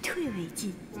以退为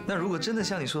进。那如果真的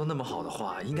像你说的那么好的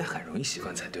话，应该很容易习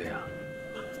惯才对啊。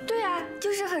对啊，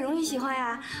就是很容易喜欢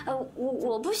呀。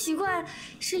我不习惯，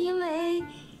是因为，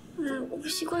我不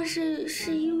习惯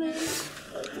是因为。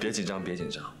别紧张，别紧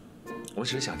张，我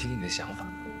只是想听听你的想法。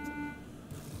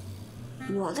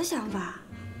我的想法？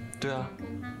对啊，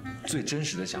最真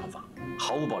实的想法，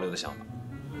毫无保留的想法。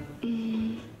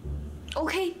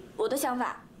OK， 我的想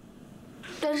法。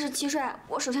但是齐帅，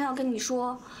我首先要跟你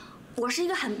说，我是一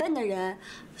个很笨的人，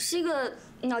是一个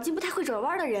脑筋不太会转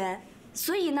弯的人，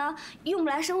所以呢，用不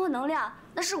来生活能量，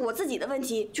那是我自己的问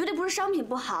题，绝对不是商品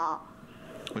不好。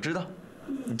我知道，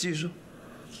你继续说。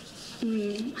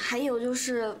还有就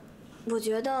是，我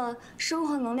觉得生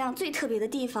活能量最特别的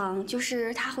地方，就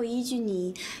是它会依据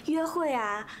你约会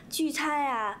啊、聚餐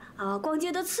啊、逛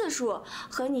街的次数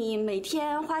和你每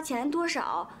天花钱多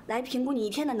少来评估你一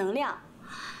天的能量。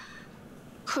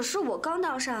可是我刚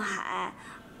到上海，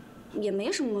也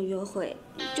没什么约会，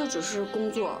就只是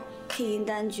工作、K 音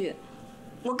单据。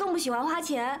我更不喜欢花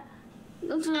钱，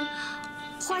但是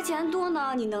花钱多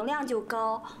呢，你能量就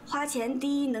高；花钱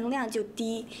低，能量就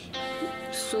低。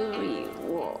所以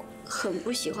我很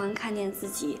不喜欢看见自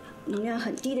己能量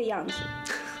很低的样子。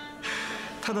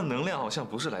他的能量好像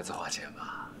不是来自花钱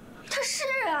吧？他是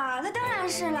啊，他当然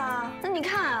是了。那你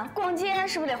看，逛街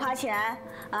是不是得花钱？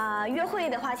约会也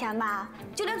得花钱吧？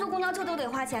就连坐公交车都得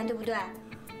花钱，对不对？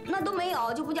那都没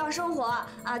有就不叫生活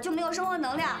啊，就没有生活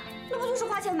能量，那不就是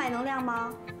花钱买能量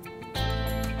吗？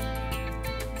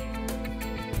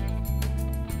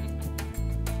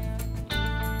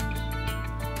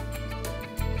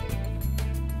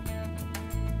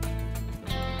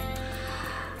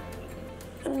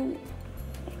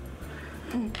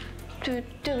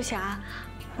对不起啊，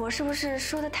我是不是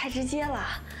说的太直接了？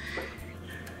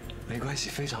没关系，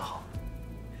非常好，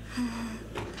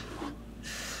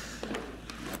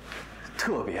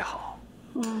特别好。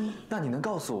那你能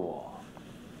告诉我，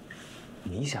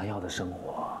你想要的生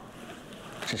活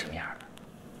是什么样的？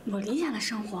我理想的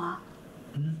生活，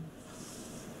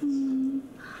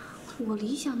我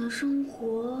理想的生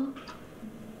活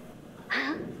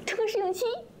出个试用期。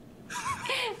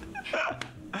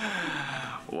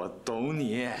我懂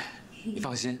你，你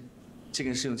放心，这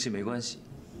跟试用期没关系，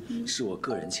是我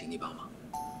个人请你帮忙。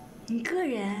你个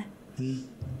人？你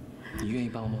愿意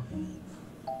帮吗？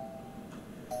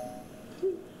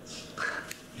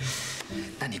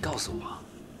那你告诉我，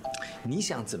你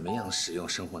想怎么样使用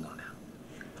生活能量？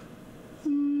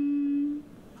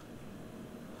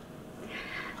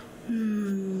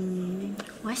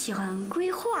我喜欢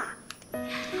规划。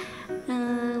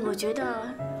我觉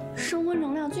得生活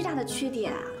能量最大的缺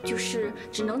点就是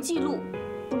只能记录，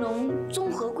不能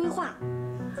综合规划。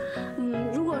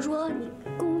如果说你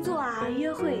工作啊、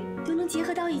约会都能结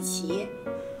合到一起，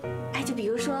就比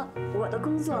如说我的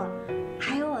工作，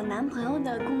还有我男朋友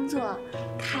的工作、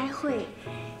开会、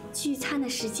聚餐的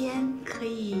时间可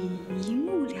以一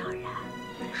目了然。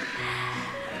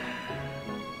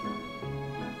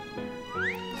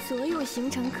所有行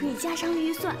程可以加上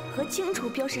预算和清楚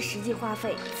标示实际花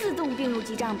费，自动并入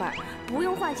记账本，不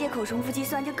用换接口重复计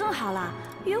算就更好了。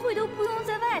约会都不用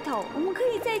在外头，我们可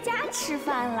以在家吃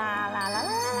饭啦啦啦啦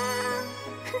啦啦！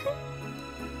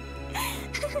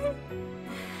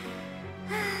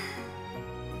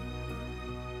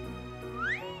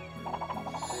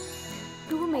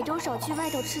如果每周少去外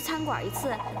头吃餐馆一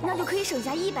次，那就可以省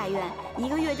下100元，1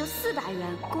个月就400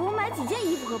元，够我买几件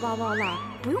衣服和包包了，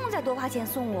不用再多花钱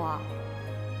送我。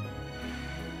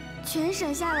全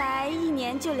省下来1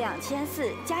年就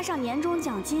2400，加上年终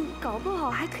奖金，搞不好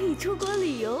还可以出国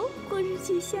旅游，或是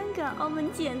去香港、澳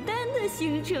门简单的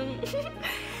行程。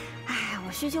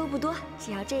我需求不多，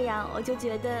只要这样，我就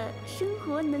觉得生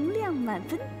活能量满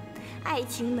分，爱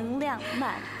情能量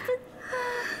满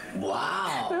分。哇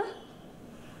哦！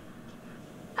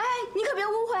你可别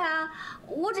误会啊，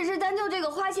我只是单就这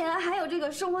个花钱还有这个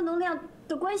生活能量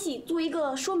的关系做一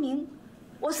个说明。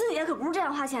我私底下可不是这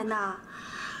样花钱的，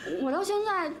我到现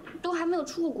在都还没有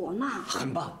出过国呢。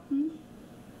很棒。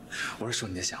我是说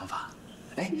你的想法。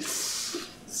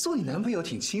做你男朋友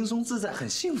挺轻松自在，很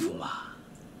幸福嘛。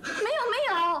没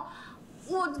有，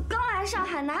我刚来上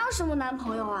海，哪有什么男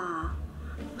朋友啊？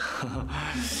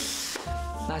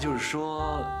那就是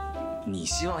说，你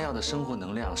希望要的生活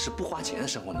能量是不花钱的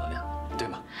生活能量，对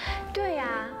吗？对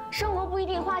呀，生活不一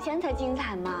定花钱才精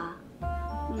彩嘛。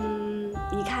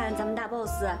你看咱们大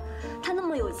boss， 他那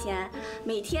么有钱，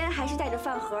每天还是带着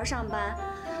饭盒上班，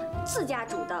自家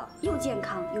煮的，又健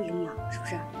康又营养，是不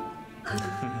是？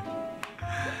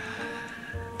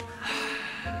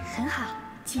很好，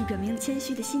既表明了谦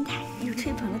虚的心态，又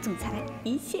吹捧了总裁，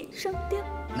一箭双雕。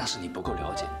那是你不够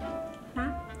了解。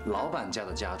老板家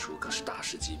的家厨可是大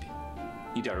师级别，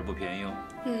一点都不便宜哦。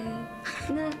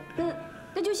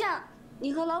那就像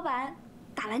你和老板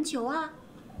打篮球啊，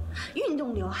运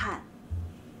动流汗，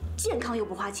健康又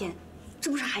不花钱，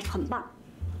这不是还很棒？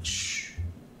嘘。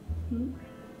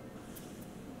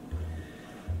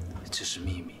这是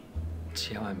秘密，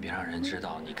千万别让人知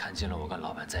道你看见了我跟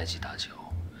老板在一起打球，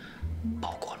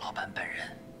包括老板本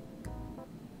人。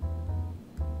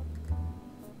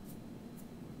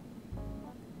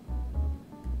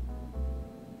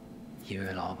因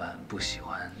为老板不喜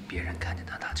欢别人看见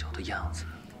他打球的样子。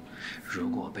如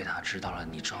果被他知道了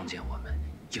你撞见我们，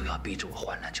又要逼着我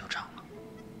换篮球场了。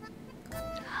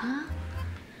啊？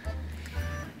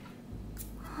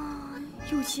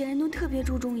有钱人都特别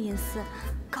注重隐私，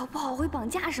搞不好会绑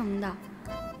架什么的。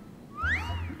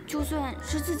就算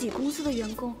是自己公司的员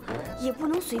工，也不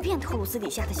能随便透露私底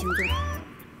下的行踪。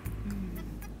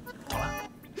懂了。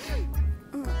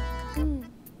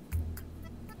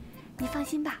你放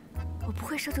心吧，我不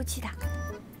会受出气的。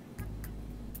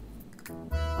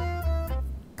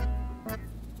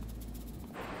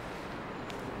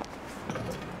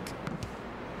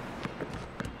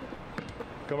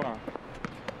哥们儿，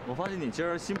我发现你今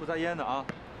儿心不在焉的啊，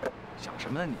想什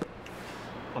么呢你？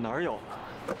我哪儿有？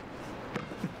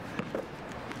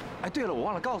哎，对了，我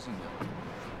忘了告诉你了，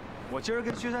我今儿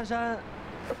跟薛珊珊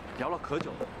聊了可久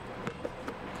了。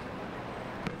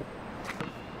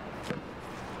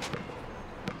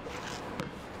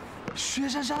薛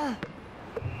珊珊，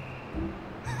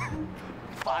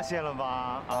发现了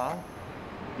吧？啊，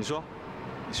你说，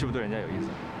你是不是对人家有意思？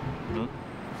嗯？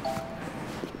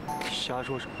瞎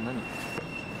说什么呢你？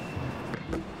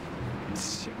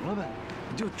行了呗，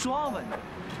你就装吧你。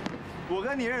我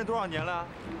跟你认识多少年了？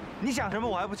你想什么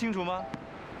我还不清楚吗？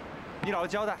你老实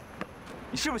交代，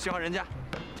你是不是喜欢人家？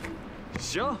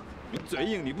行，你嘴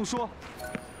硬你不说，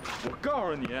我告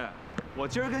诉你，我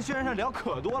今儿跟薛珊珊聊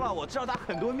可多了，我知道她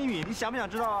很多秘密，你想不想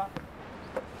知道啊？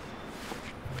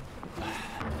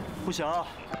不想。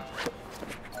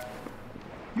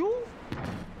哟，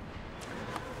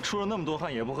出了那么多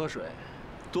汗也不喝水，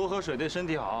多喝水对身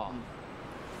体好。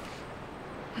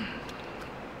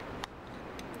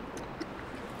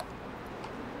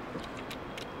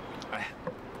哎，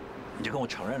你就跟我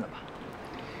承认了吧，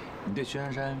你对薛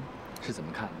珊珊是怎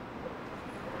么看的？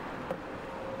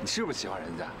你是不是喜欢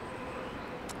人家？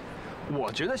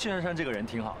我觉得薛珊珊这个人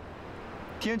挺好的，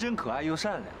天真可爱又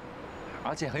善良，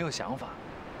而且很有想法，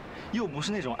又不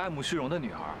是那种爱慕虚荣的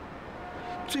女孩。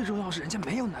最重要是人家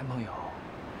没有男朋友。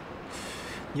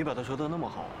你把她说得那么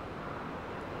好，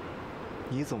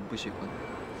你怎么不喜欢？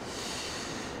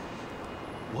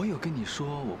我有跟你说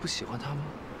我不喜欢她吗？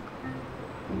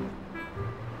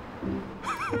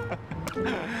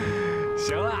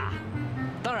行啦，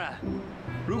当然，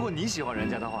如果你喜欢人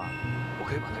家的话，我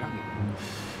可以把她让给你。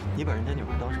你把人家女孩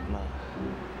当什么了？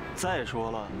再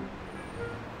说了，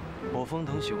我风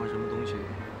腾喜欢什么东西，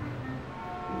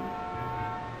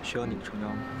需要你承让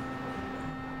吗？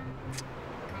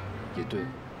也对，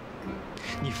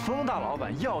你风大老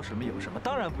板要什么有什么，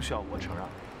当然不需要我承让。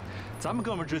咱们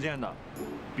哥们之间的，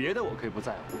别的我可以不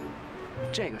在乎，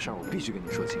这个事儿我必须跟你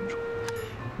说清楚。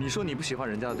你说你不喜欢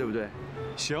人家，对不对？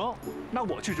行，那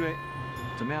我去追，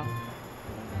怎么样？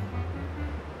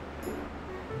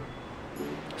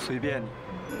随便你。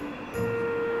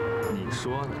你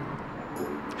说呢？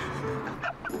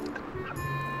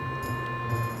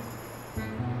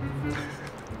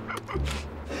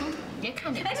别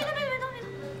看你。哎，别动，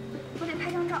我得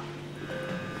拍张照。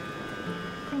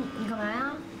你干嘛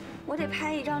呀？我得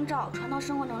拍一张照传到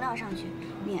生活能量上去，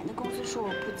免得公司说我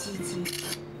不积极。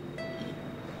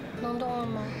能动了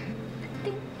吗？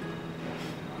叮。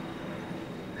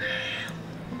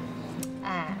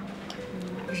哎，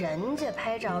人家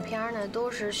拍照片呢都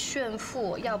是炫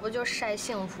富，要不就晒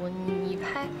幸福。你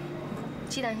拍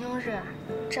鸡蛋西红柿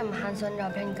这么寒酸照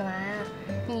片，你干嘛呀？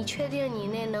你确定你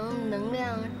那能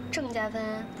量正加分，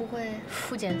不会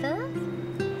负减分？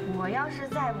我要是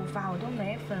再不发，我都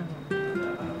没分了。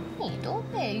你都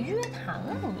被约谈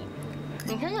了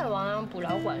你看这亡羊补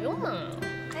牢管用吗？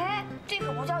哎，这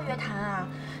可不叫约谈啊，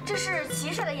这是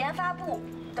骑射的研发部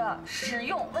的使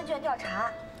用问卷调查，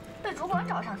被主管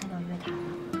找上才叫约谈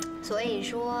呢。所以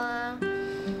说，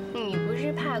你不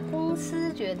是怕公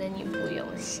司觉得你不用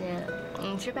心，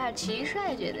你是怕齐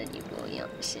帅觉得你不用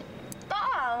心。当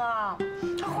然了，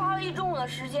他花了1中午的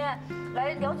时间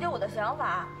来了解我的想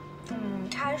法，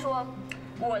他还说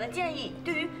我的建议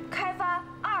对于开发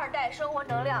2代生活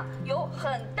能量有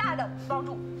很大的帮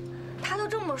助。他都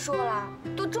这么说了，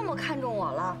都这么看重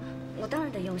我了，我当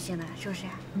然得用心了，是不是？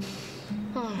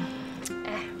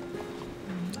哎，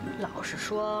老实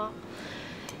说，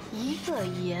一个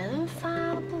研发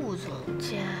部总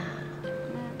监，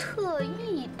特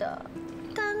意的、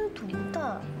单独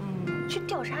的，去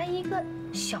调查一个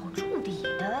小助理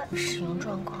的使用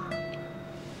状况，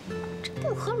这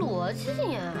不合逻辑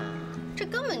呀！这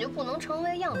根本就不能成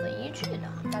为样本依据的。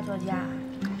大作家，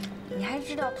你还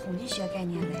知道统计学概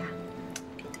念的呀？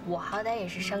我好歹也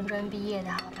是商专毕业的，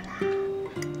好不啦？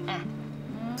哎，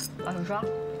老实说，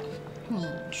你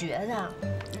觉得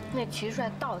那齐帅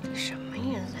到底什么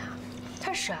意思啊？他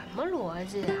这什么逻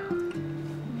辑啊？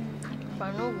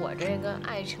反正我这个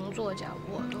爱情作家，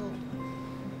我都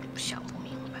想不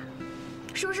明白，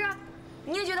是不是？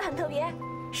你也觉得很特别，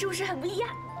是不是很不一样？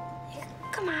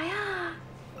干嘛呀？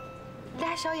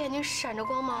俩小眼睛闪着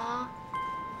光芒。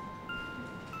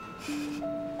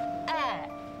哎，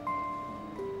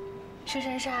薛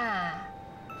珊珊，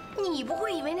你不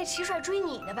会以为那齐帅追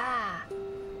你的吧？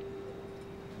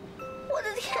我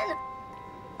的天哪！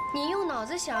你用脑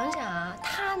子想想啊，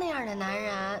他那样的男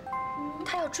人，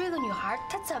他要追个女孩，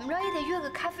他怎么着也得约个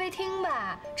咖啡厅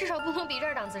吧，至少不能比这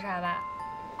儿档次差吧？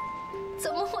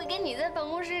怎么会跟你在办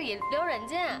公室里聊软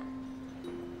件？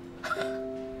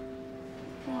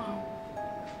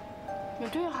也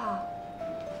对哈。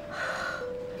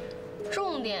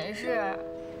重点是，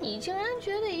你竟然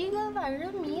觉得一个万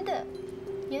人迷的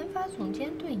研发总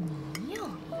监对你有意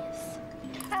思？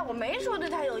哎，我没说对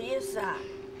他有意思。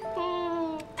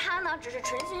他呢只是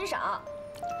纯欣赏。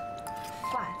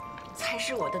饭才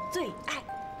是我的最爱。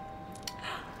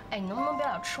哎，你能不能别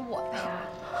老吃我的呀？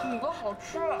你的好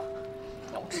吃，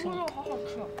好吃，好好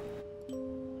吃。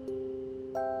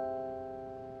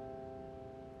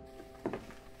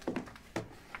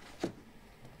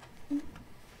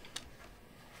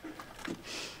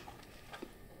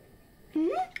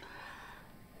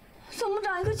怎么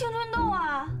长一颗青春痘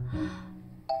啊？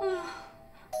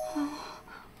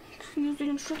因为最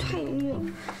近吃太油腻了，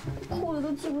裤子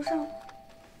都系不上。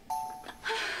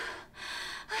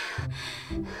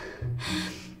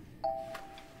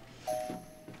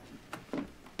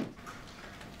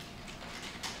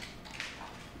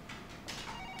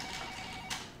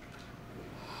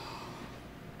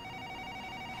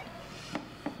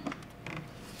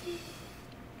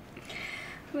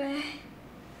喂，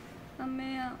阿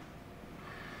妹啊，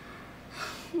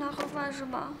拿盒饭是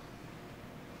吧？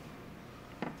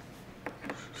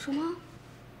什么？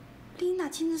琳达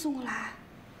亲自送过来？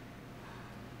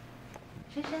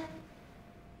珊珊。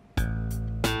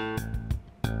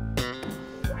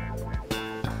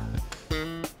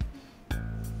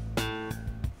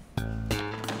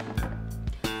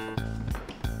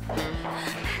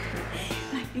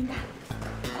来，琳达，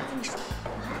我跟你说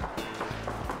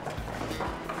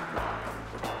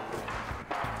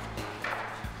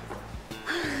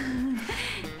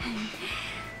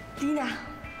琳达，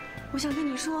我想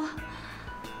跟你说，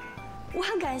我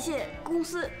很感谢公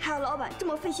司还有老板这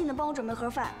么费心的帮我准备盒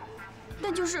饭，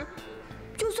但就算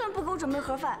不给我准备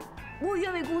盒饭，我也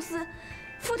愿为公司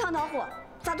赴汤蹈火，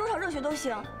砸多少热血都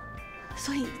行。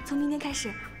所以从明天开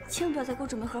始，千万不要再给我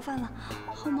准备盒饭了，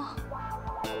好吗？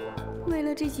为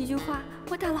了这几句话，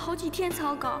我打了好几天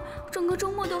草稿，整个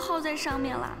周末都耗在上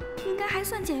面了，应该还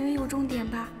算简约有重点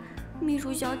吧？秘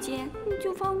书小姐，你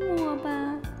就放我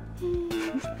吧。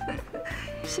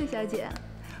是小姐，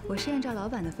我是按照老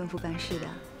板的吩咐办事的。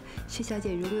薛小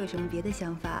姐如果有什么别的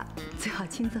想法，最好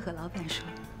亲自和老板说。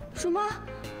什么？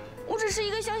我只是一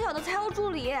个小小的财务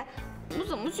助理，我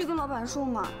怎么去跟老板说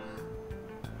嘛？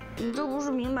你这不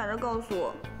是明摆着告诉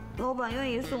我，老板愿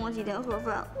意送我几天盒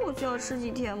饭，我就要吃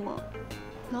几天吗？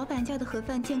老板家的盒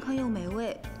饭健康又美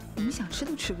味，你们想吃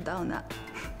都吃不到呢，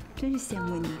真是羡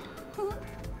慕你。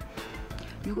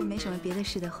如果没什么别的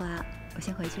事的话，我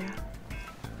先回去了。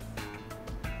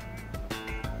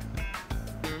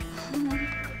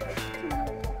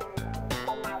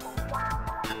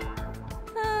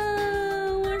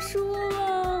我输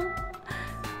了，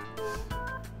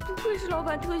不愧是老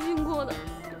板特训过的，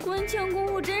官腔功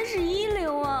夫真是一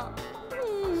流啊！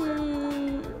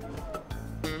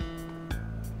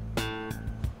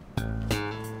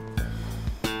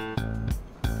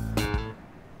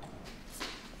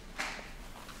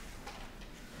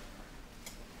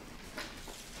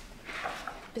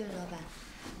对了，老板，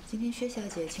今天薛小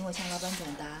姐请我向老板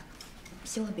转达，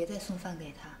希望别再送饭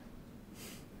给她。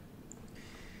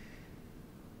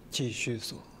继续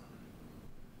送。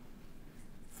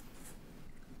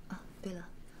啊，对了，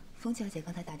风小姐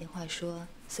刚才打电话说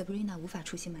Sabrina 无法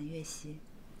出席满月席，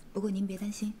不过您别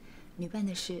担心，女办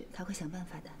的事她会想办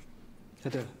法的。哎，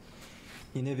对了，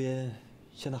你那边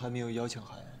现在还没有邀请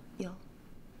函？有。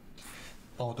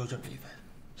帮我多准备一份。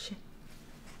是。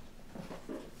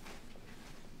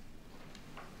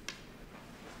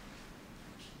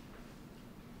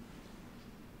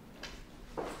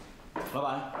老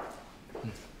板，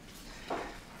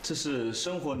这是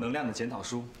生活能量的检讨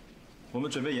书，我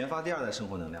们准备研发第2代生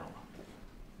活能量了。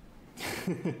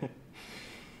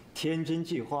天真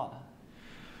计划，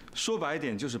说白一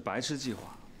点就是白痴计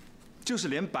划，就是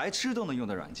连白痴都能用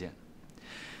的软件。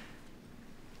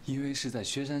因为是在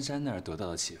薛珊珊那儿得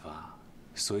到的启发，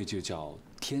所以就叫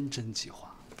天真计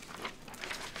划。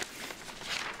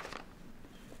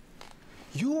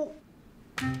哟，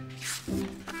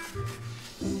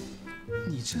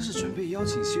你这是准备邀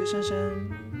请薛珊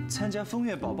珊参加风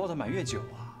月宝宝的满月酒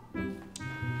啊？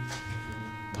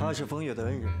他是风月的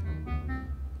恩人，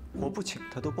我不请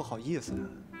他都不好意思。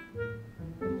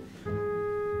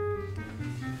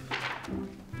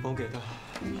我给他。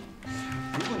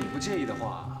如果你不介意的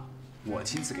话，我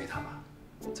亲自给他吧，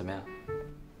怎么样？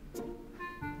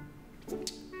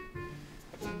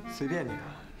随便你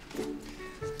啊。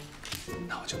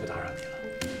那我就不打扰你了，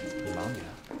你忙你的。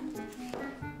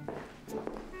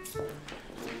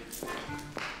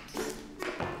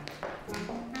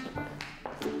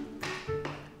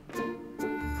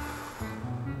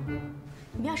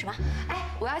你要什么？哎，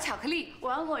我要巧克力，我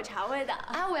要抹茶味的。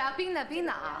啊，我要冰的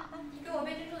啊。给我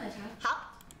杯珍珠奶茶。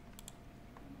好。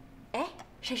哎，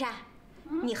珊珊，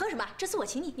你喝什么？这次我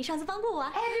请你，你上次帮过我。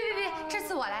哎，别，这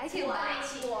次我来请的。哎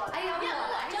呀，我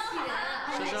来请。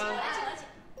珊珊，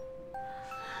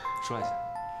说一下。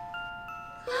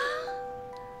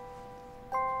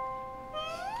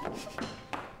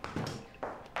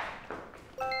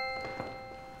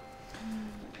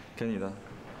给你的。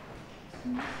什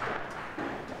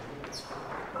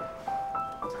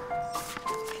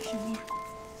么呀？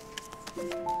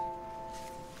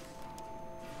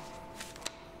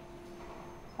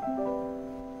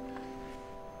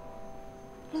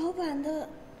老板的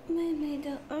妹妹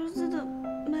的儿子的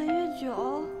满月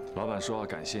酒。老板说要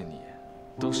感谢你，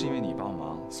都是因为你帮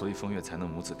忙，所以风月才能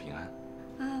母子平安。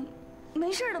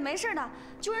没事的，没事的，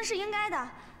救人是应该的。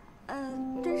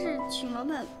但是请老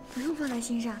板不用放在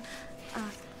心上，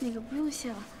那个不用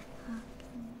谢了。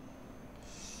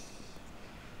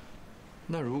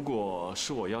那如果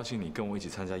是我邀请你跟我一起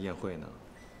参加宴会呢？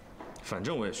反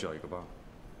正我也需要一个伴。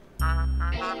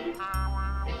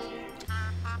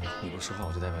你不说话，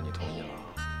我就代表你同意了。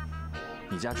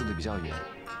你家住的比较远，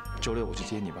周六我去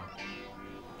接你吧。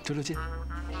周六见，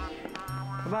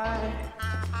拜拜。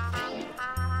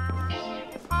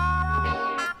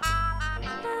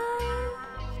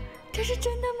这是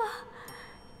真的吗？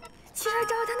齐帅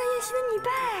找我当他演戏的女伴。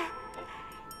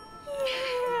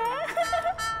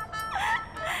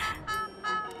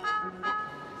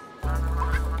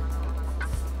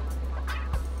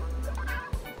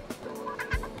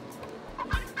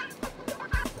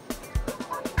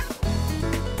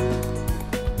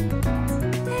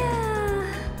哎呀，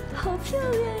好漂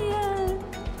亮呀！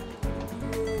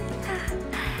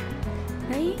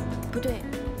哎，不对，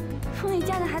风雨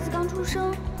家的孩子刚出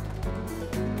生。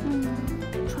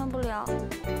穿不了。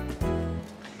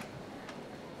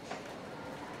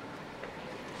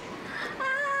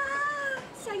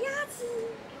小鸭子，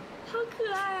好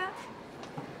可爱啊！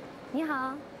你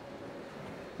好，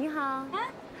你好。啊，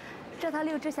这套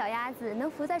6只小鸭子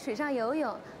能浮在水上游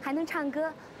泳，还能唱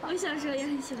歌。我小时候也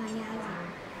很喜欢鸭子。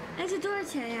哎，这多少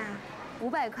钱呀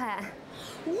？500块。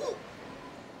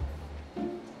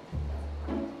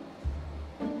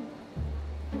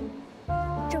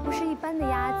这不是一般的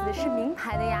鸭子，是名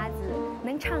牌的鸭子，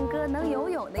能唱歌、能游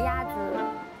泳的鸭子。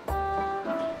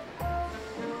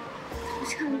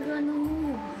唱歌能游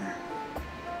泳啊！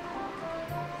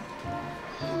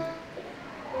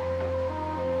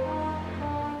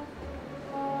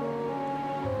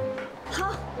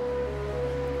好，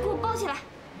给我包起来。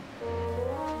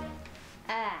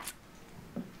哎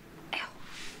呦，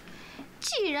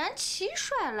既然齐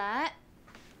帅来，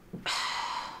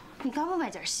你该不买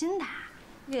件新的？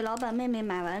给老板妹妹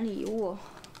买完礼物，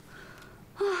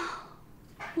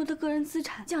我的个人资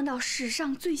产降到史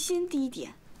上最新低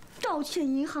点，倒欠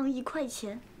银行1块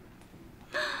钱，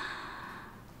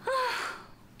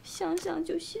想想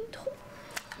就心痛。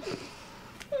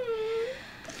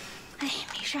哎，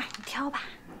没事儿，你挑吧，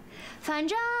反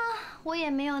正我也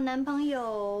没有男朋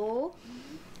友，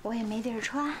我也没地儿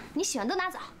穿，你喜欢都拿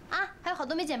走啊，还有好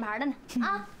多没剪牌的呢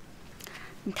啊！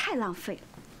你太浪费了，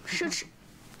奢侈。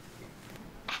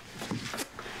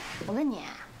我问你，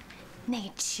那个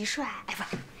齐帅，哎，不，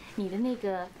你的那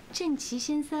个郑奇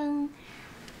先生，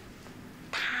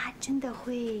他真的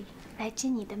会来接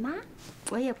你的吗？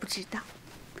我也不知道。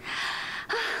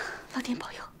老天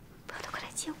保佑，保佑他快来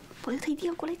接我，保佑他一定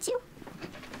要过来接我。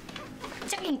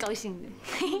真给你高兴的。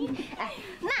哎，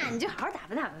那你就好好打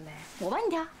扮打扮呗，我帮你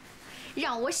挑，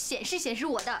让我显示显示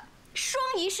我的双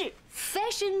仪式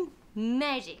fashion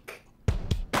magic。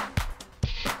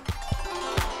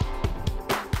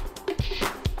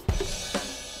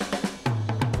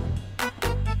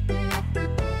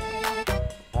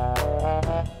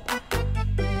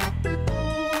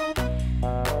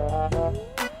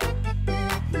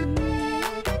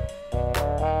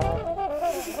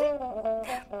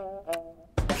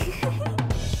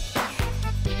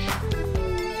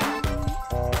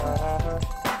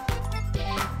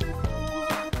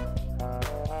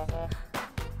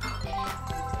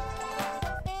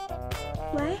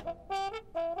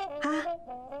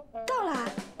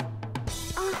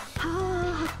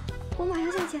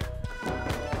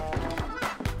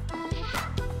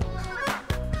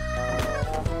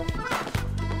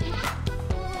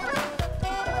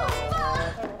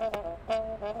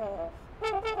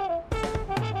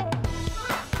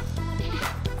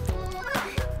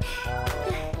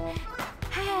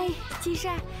季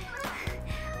帅，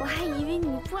我还以为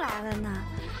你不来了呢，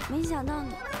没想到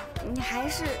你还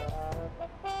是……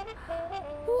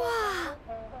哇，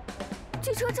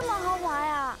这车这么豪华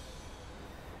呀！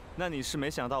那你是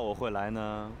没想到我会来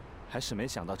呢，还是没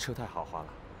想到车太豪华了？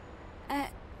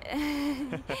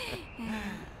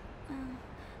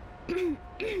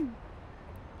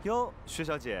哟，薛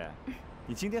小姐，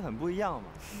你今天很不一样嘛，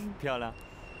漂亮。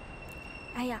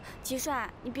哎呀，季帅，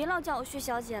你别老叫我薛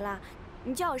小姐了，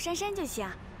你叫我珊珊就行。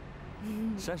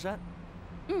珊珊，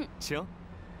请。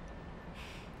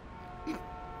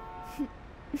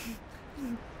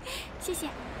谢谢。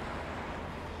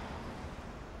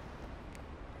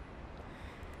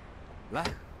来，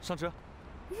上车。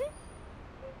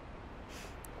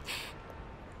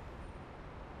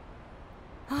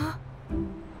啊！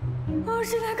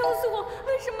谁来告诉我，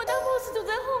为什么大 boss 走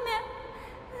在后面？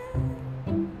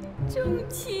郑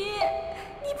琪，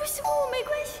你不喜欢我没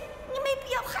关系，你没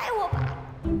必要害我吧？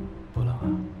不冷啊，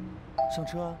上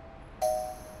车啊。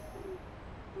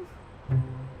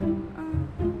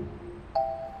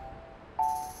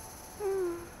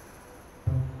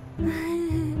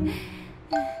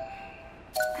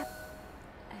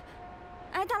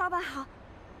哎，大老板好。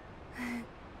哎。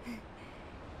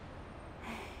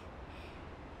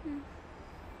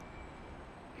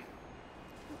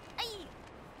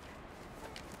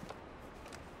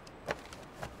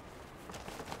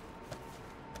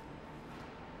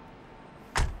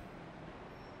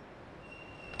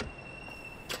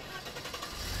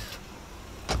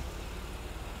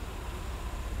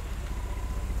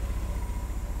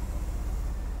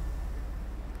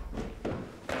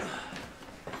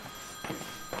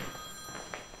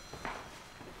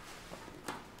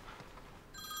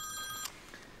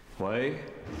喂，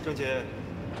郑杰，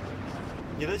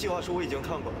你的计划书我已经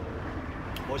看过了，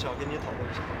我想跟你讨论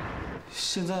一下。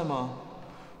现在吗？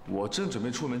我正准备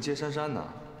出门接珊珊呢。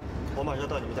我马上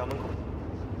到你们家门口。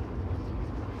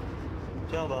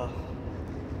这样吧，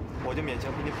我就勉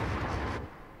强陪你跑。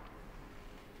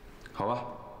好吧。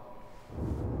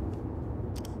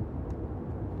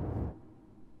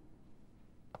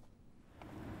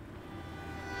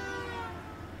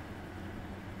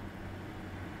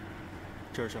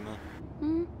这是什么？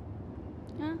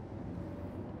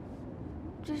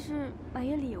这是满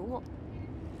月礼物。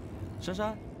珊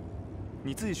珊，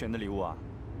你自己选的礼物啊？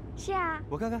是啊。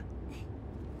我看看。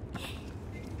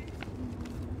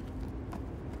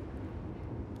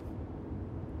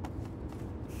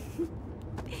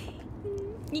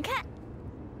你看。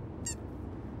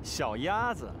小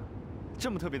鸭子，这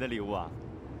么特别的礼物啊，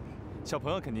小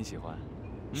朋友肯定喜欢。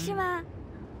是吗？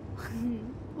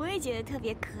我也觉得特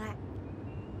别可爱。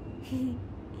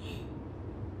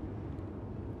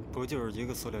不就是一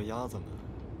个塑料鸭子吗？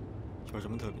有什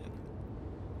么特别的？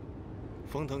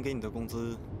丰腾给你的工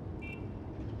资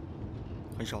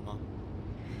很少吗？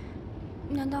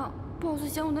难道 boss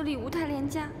嫌我的礼物太廉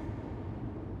价？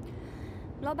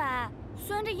老板，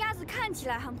虽然这鸭子看起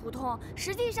来很普通，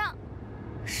实际上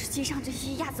这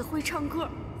些鸭子会唱歌，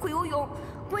会游泳，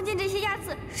关键这些鸭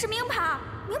子是名牌，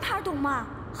名牌懂吗？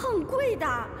很贵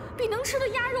的，比能吃的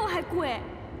鸭肉还贵。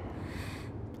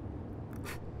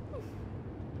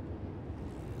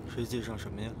实际上什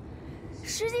么呀？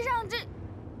实际上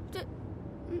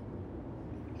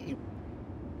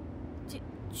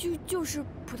就是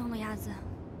普通的鸭子。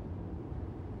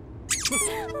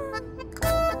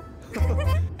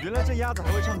原来这鸭子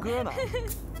还会唱歌呢。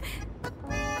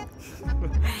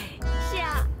是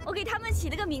啊，我给他们起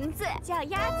了个名字，叫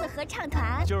鸭子合唱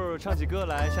团。就是唱起歌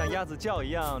来像鸭子叫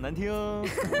一样难听。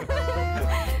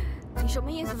你什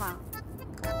么意思嘛？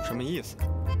什么意思？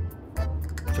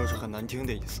就是很难听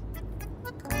的意思。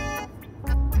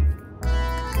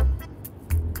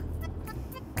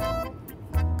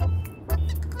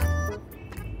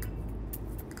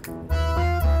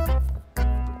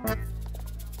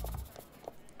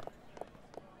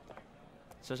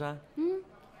珊珊，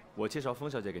我介绍风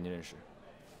小姐给你认识。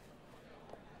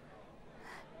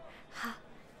好。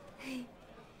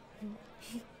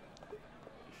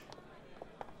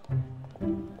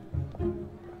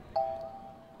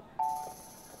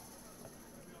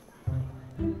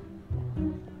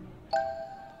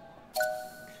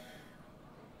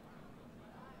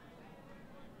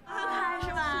好看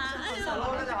是吧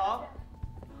？Hello， 大家好。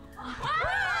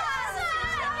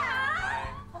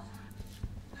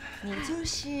你就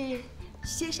是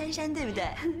薛珊珊，对不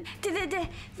对？对，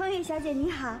风月小姐你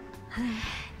好。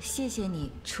谢谢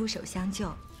你出手相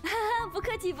救。不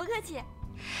客气不客气。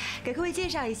给各位介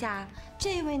绍一下，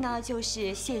这位呢就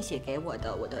是献血给我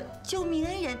的救命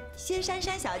恩人薛珊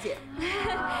珊小姐。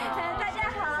大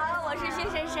家好，我是薛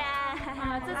珊珊。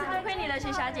啊，这次多亏你了，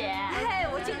徐小姐。哎，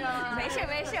我就没事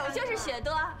没事，我就是血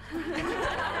多。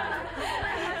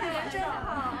真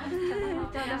好，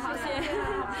教的好，谢谢，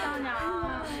好漂亮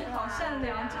啊，好善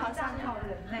良，好像好人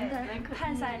嘞，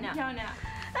太善良，漂亮。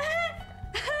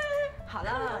好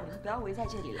了，你们不要围在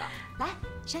这里了。来，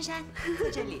珊珊，坐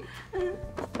这里。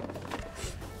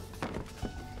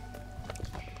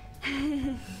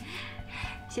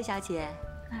谢小姐，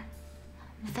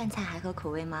饭菜还合口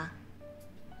味吗？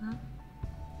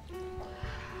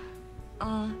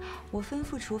我吩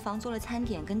咐厨房做了餐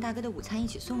点，跟大哥的午餐一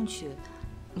起送去，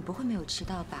你不会没有吃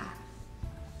到吧？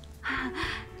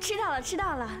吃到了，吃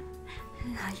到了。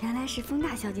原来是风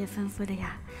大小姐吩咐的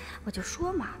呀，我就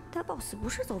说嘛，大 boss 不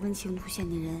是走温情路线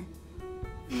的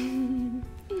人。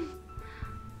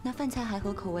那饭菜还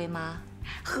合口味吗？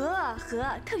合，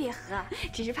特别合，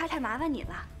只是怕太麻烦你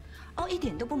了。哦，一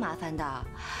点都不麻烦的。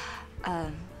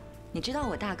你知道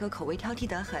我大哥口味挑剔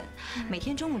得很，每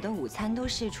天中午的午餐都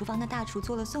是厨房的大厨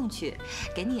做了送去，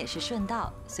给你也是顺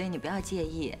道，所以你不要介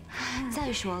意。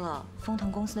再说了，风腾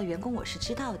公司的员工我是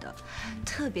知道的，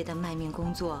特别的卖命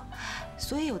工作，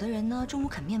所以有的人呢中午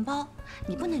啃面包，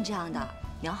你不能这样的，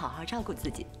你要好好照顾自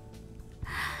己。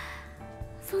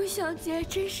风小姐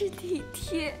真是体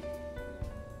贴。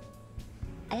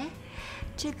哎，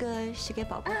这个是给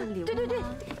宝宝的礼物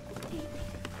吗？对。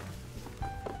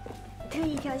特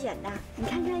意挑选的，你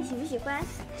看看喜不喜欢？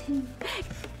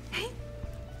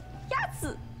鸭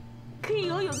子，可以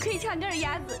游泳、可以唱歌的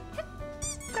鸭子，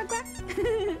呱呱，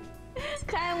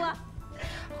可爱吗？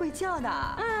会叫的。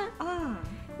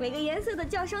每个颜色的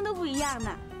叫声都不一样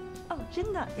呢。哦，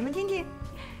真的，你们听听。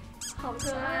好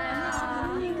可爱啊，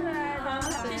挺可爱的。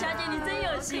徐小姐，你真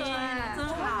有心，真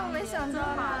好，没想到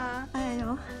啊。哎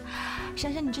呦，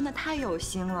珊珊，你真的太有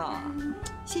心了，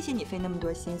谢谢你费那么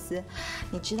多心思。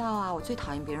你知道啊，我最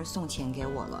讨厌别人送钱给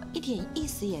我了，一点意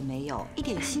思也没有，一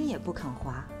点心也不肯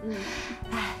花。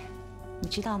哎，你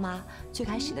知道吗？最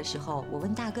开始的时候，我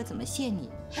问大哥怎么谢你，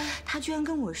他居然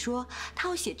跟我说他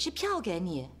要写支票给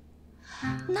你，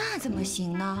那怎么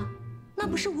行呢？那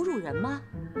不是侮辱人吗？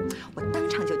我当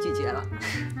场就拒绝了。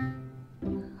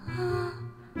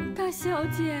大小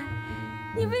姐，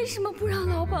你为什么不让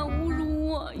老板侮辱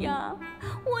我呀？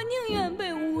我宁愿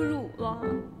被侮辱了。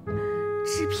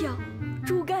支票、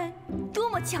猪肝，多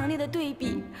么强烈的对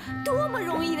比，多么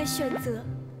容易的选择。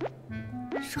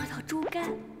说到猪肝，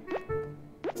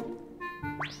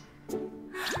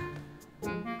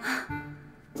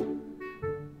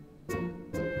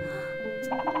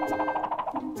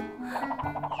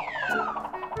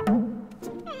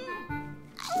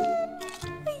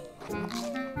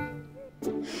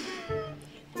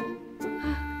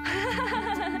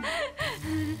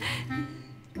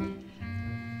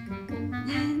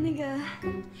那个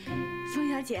风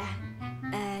小姐，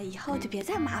以后就别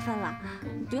再麻烦了，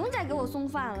不用再给我送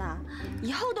饭了，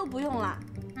以后都不用了。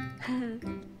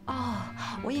哦，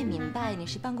我也明白你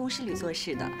是办公室里做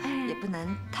事的，也不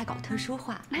能太搞特殊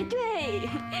化。哎，对。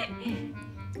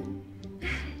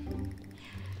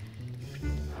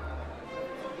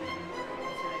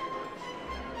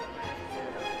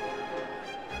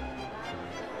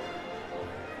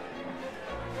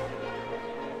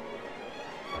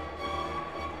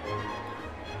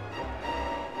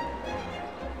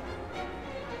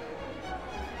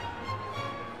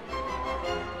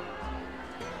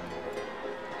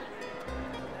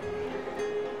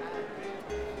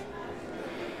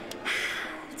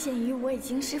鉴于我已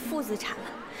经是负资产了，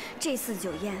这次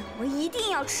酒宴我一定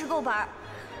要吃够本儿，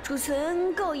储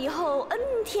存够以后 N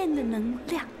天的能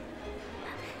量。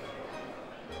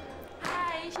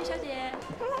嗨，薛小姐。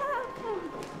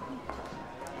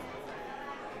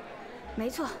没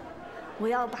错，我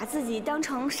要把自己当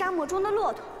成沙漠中的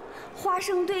骆驼，花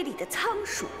生堆里的仓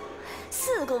鼠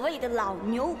，4个胃的老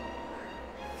牛。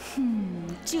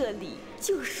这里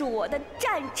就是我的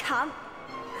战场。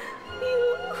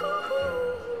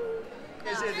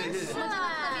谢谢。我真的特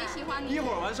别喜欢你。一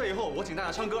会儿完事以后，我请大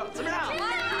家唱歌，怎么样？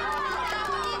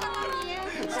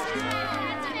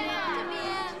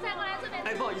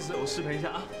哎，不好意思，我失陪一下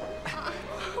啊。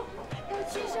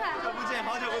七帅，好久不见，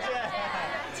好久不见。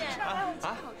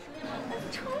啊？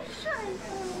超帅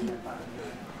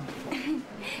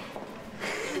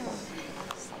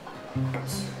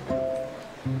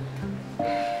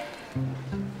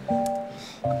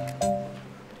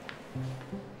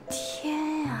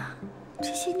天呀，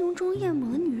这些浓妆艳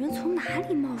抹的女人从哪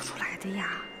里冒出来的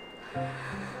呀？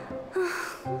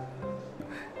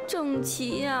郑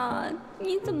琪呀，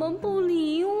你怎么不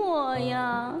理我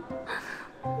呀？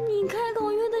你开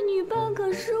口约的女伴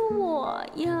可是我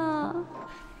呀。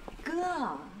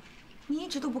哥，你一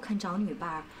直都不肯找女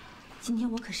伴，今天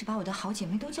我可是把我的好姐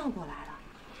妹都叫过来了。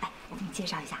哎，我给你介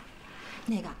绍一下，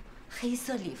那个黑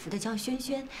色礼服的叫萱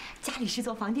萱，家里是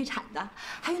做房地产的；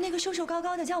还有那个瘦瘦高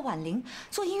高的叫婉玲，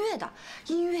做音乐的，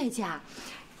音乐家。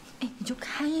哎，你就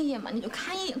看一眼嘛，你就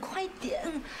看一眼，快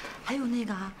点。还有那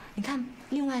个啊，你看，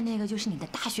另外那个就是你的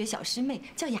大学小师妹，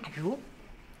叫雅茹，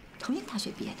同一个大学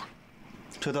毕业的。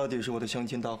这到底是我的相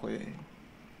亲大会，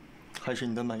还是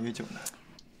你的满月酒呢？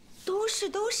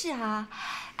都是啊！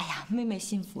哎呀，妹妹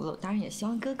幸福了，当然也希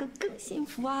望哥哥更幸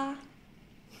福啊！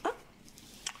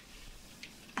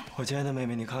我亲爱的妹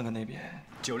妹，你看看那边，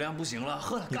酒量不行了，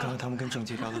喝了。你看看他们跟郑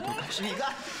琪聊得多开心。你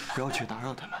看，不要去打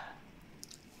扰他们，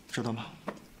知道吗？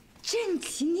郑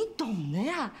琪，你懂的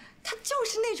呀，她就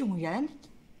是那种人，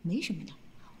没什么的。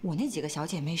我那几个小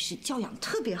姐妹是教养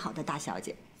特别好的大小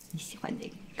姐，你喜欢哪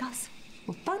个？你告诉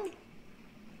我，我帮你。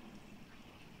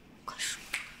快说。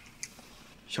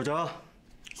小张，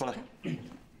过来。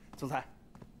总裁。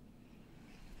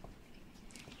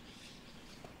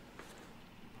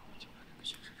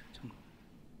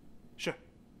是。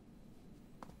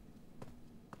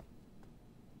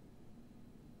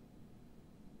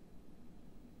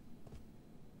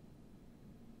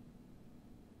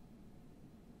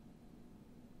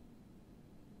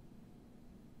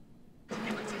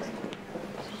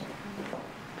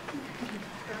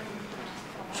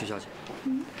徐小姐，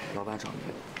老板找您。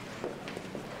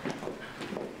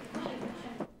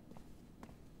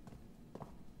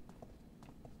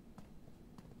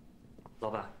老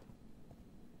板。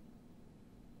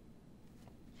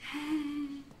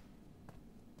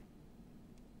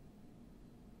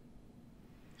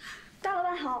大老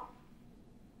板好。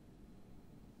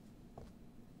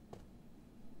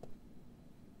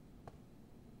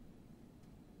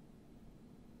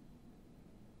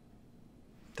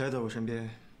待在我身边，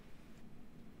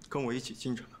跟我一起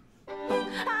进城。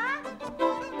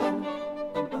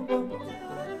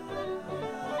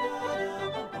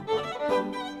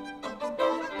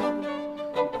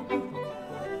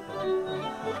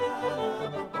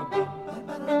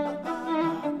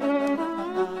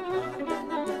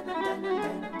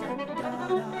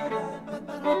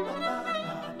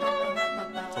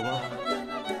走吧。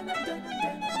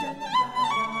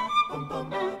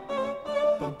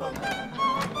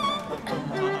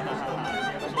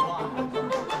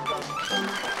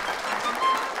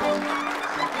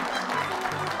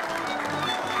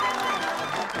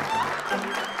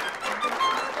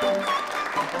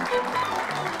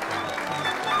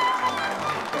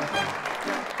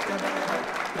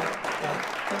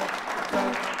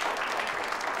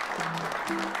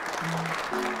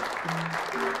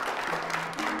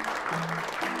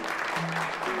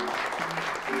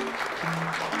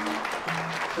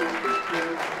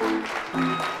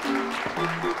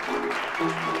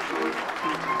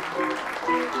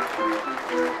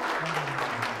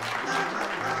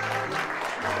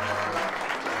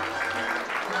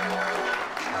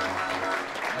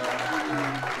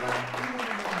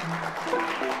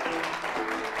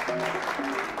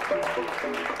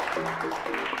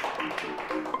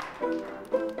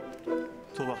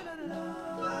坐吧。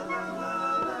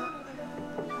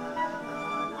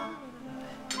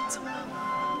怎么了？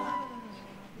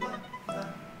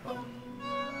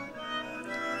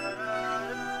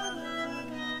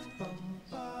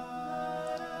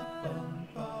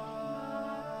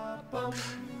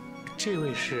这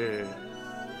位是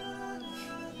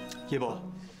叶伯，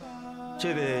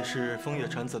这位是风月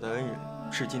产子的恩人，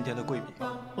是今天的贵宾。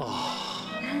哦，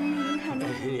您好，你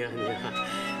好，你好。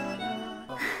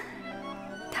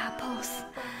大 boss，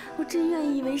 我真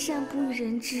愿以为善不欲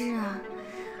人知啊！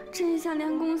真想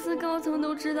连公司高层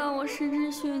都知道我是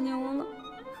只血牛了。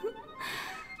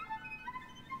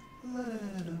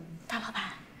大老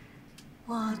板，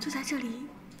我坐在这里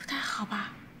不太好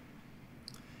吧？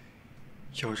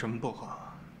有什么不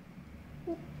好？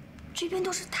这边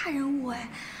都是大人物哎，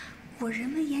我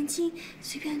人微言轻，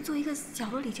随便坐一个角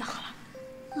落里就好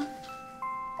了。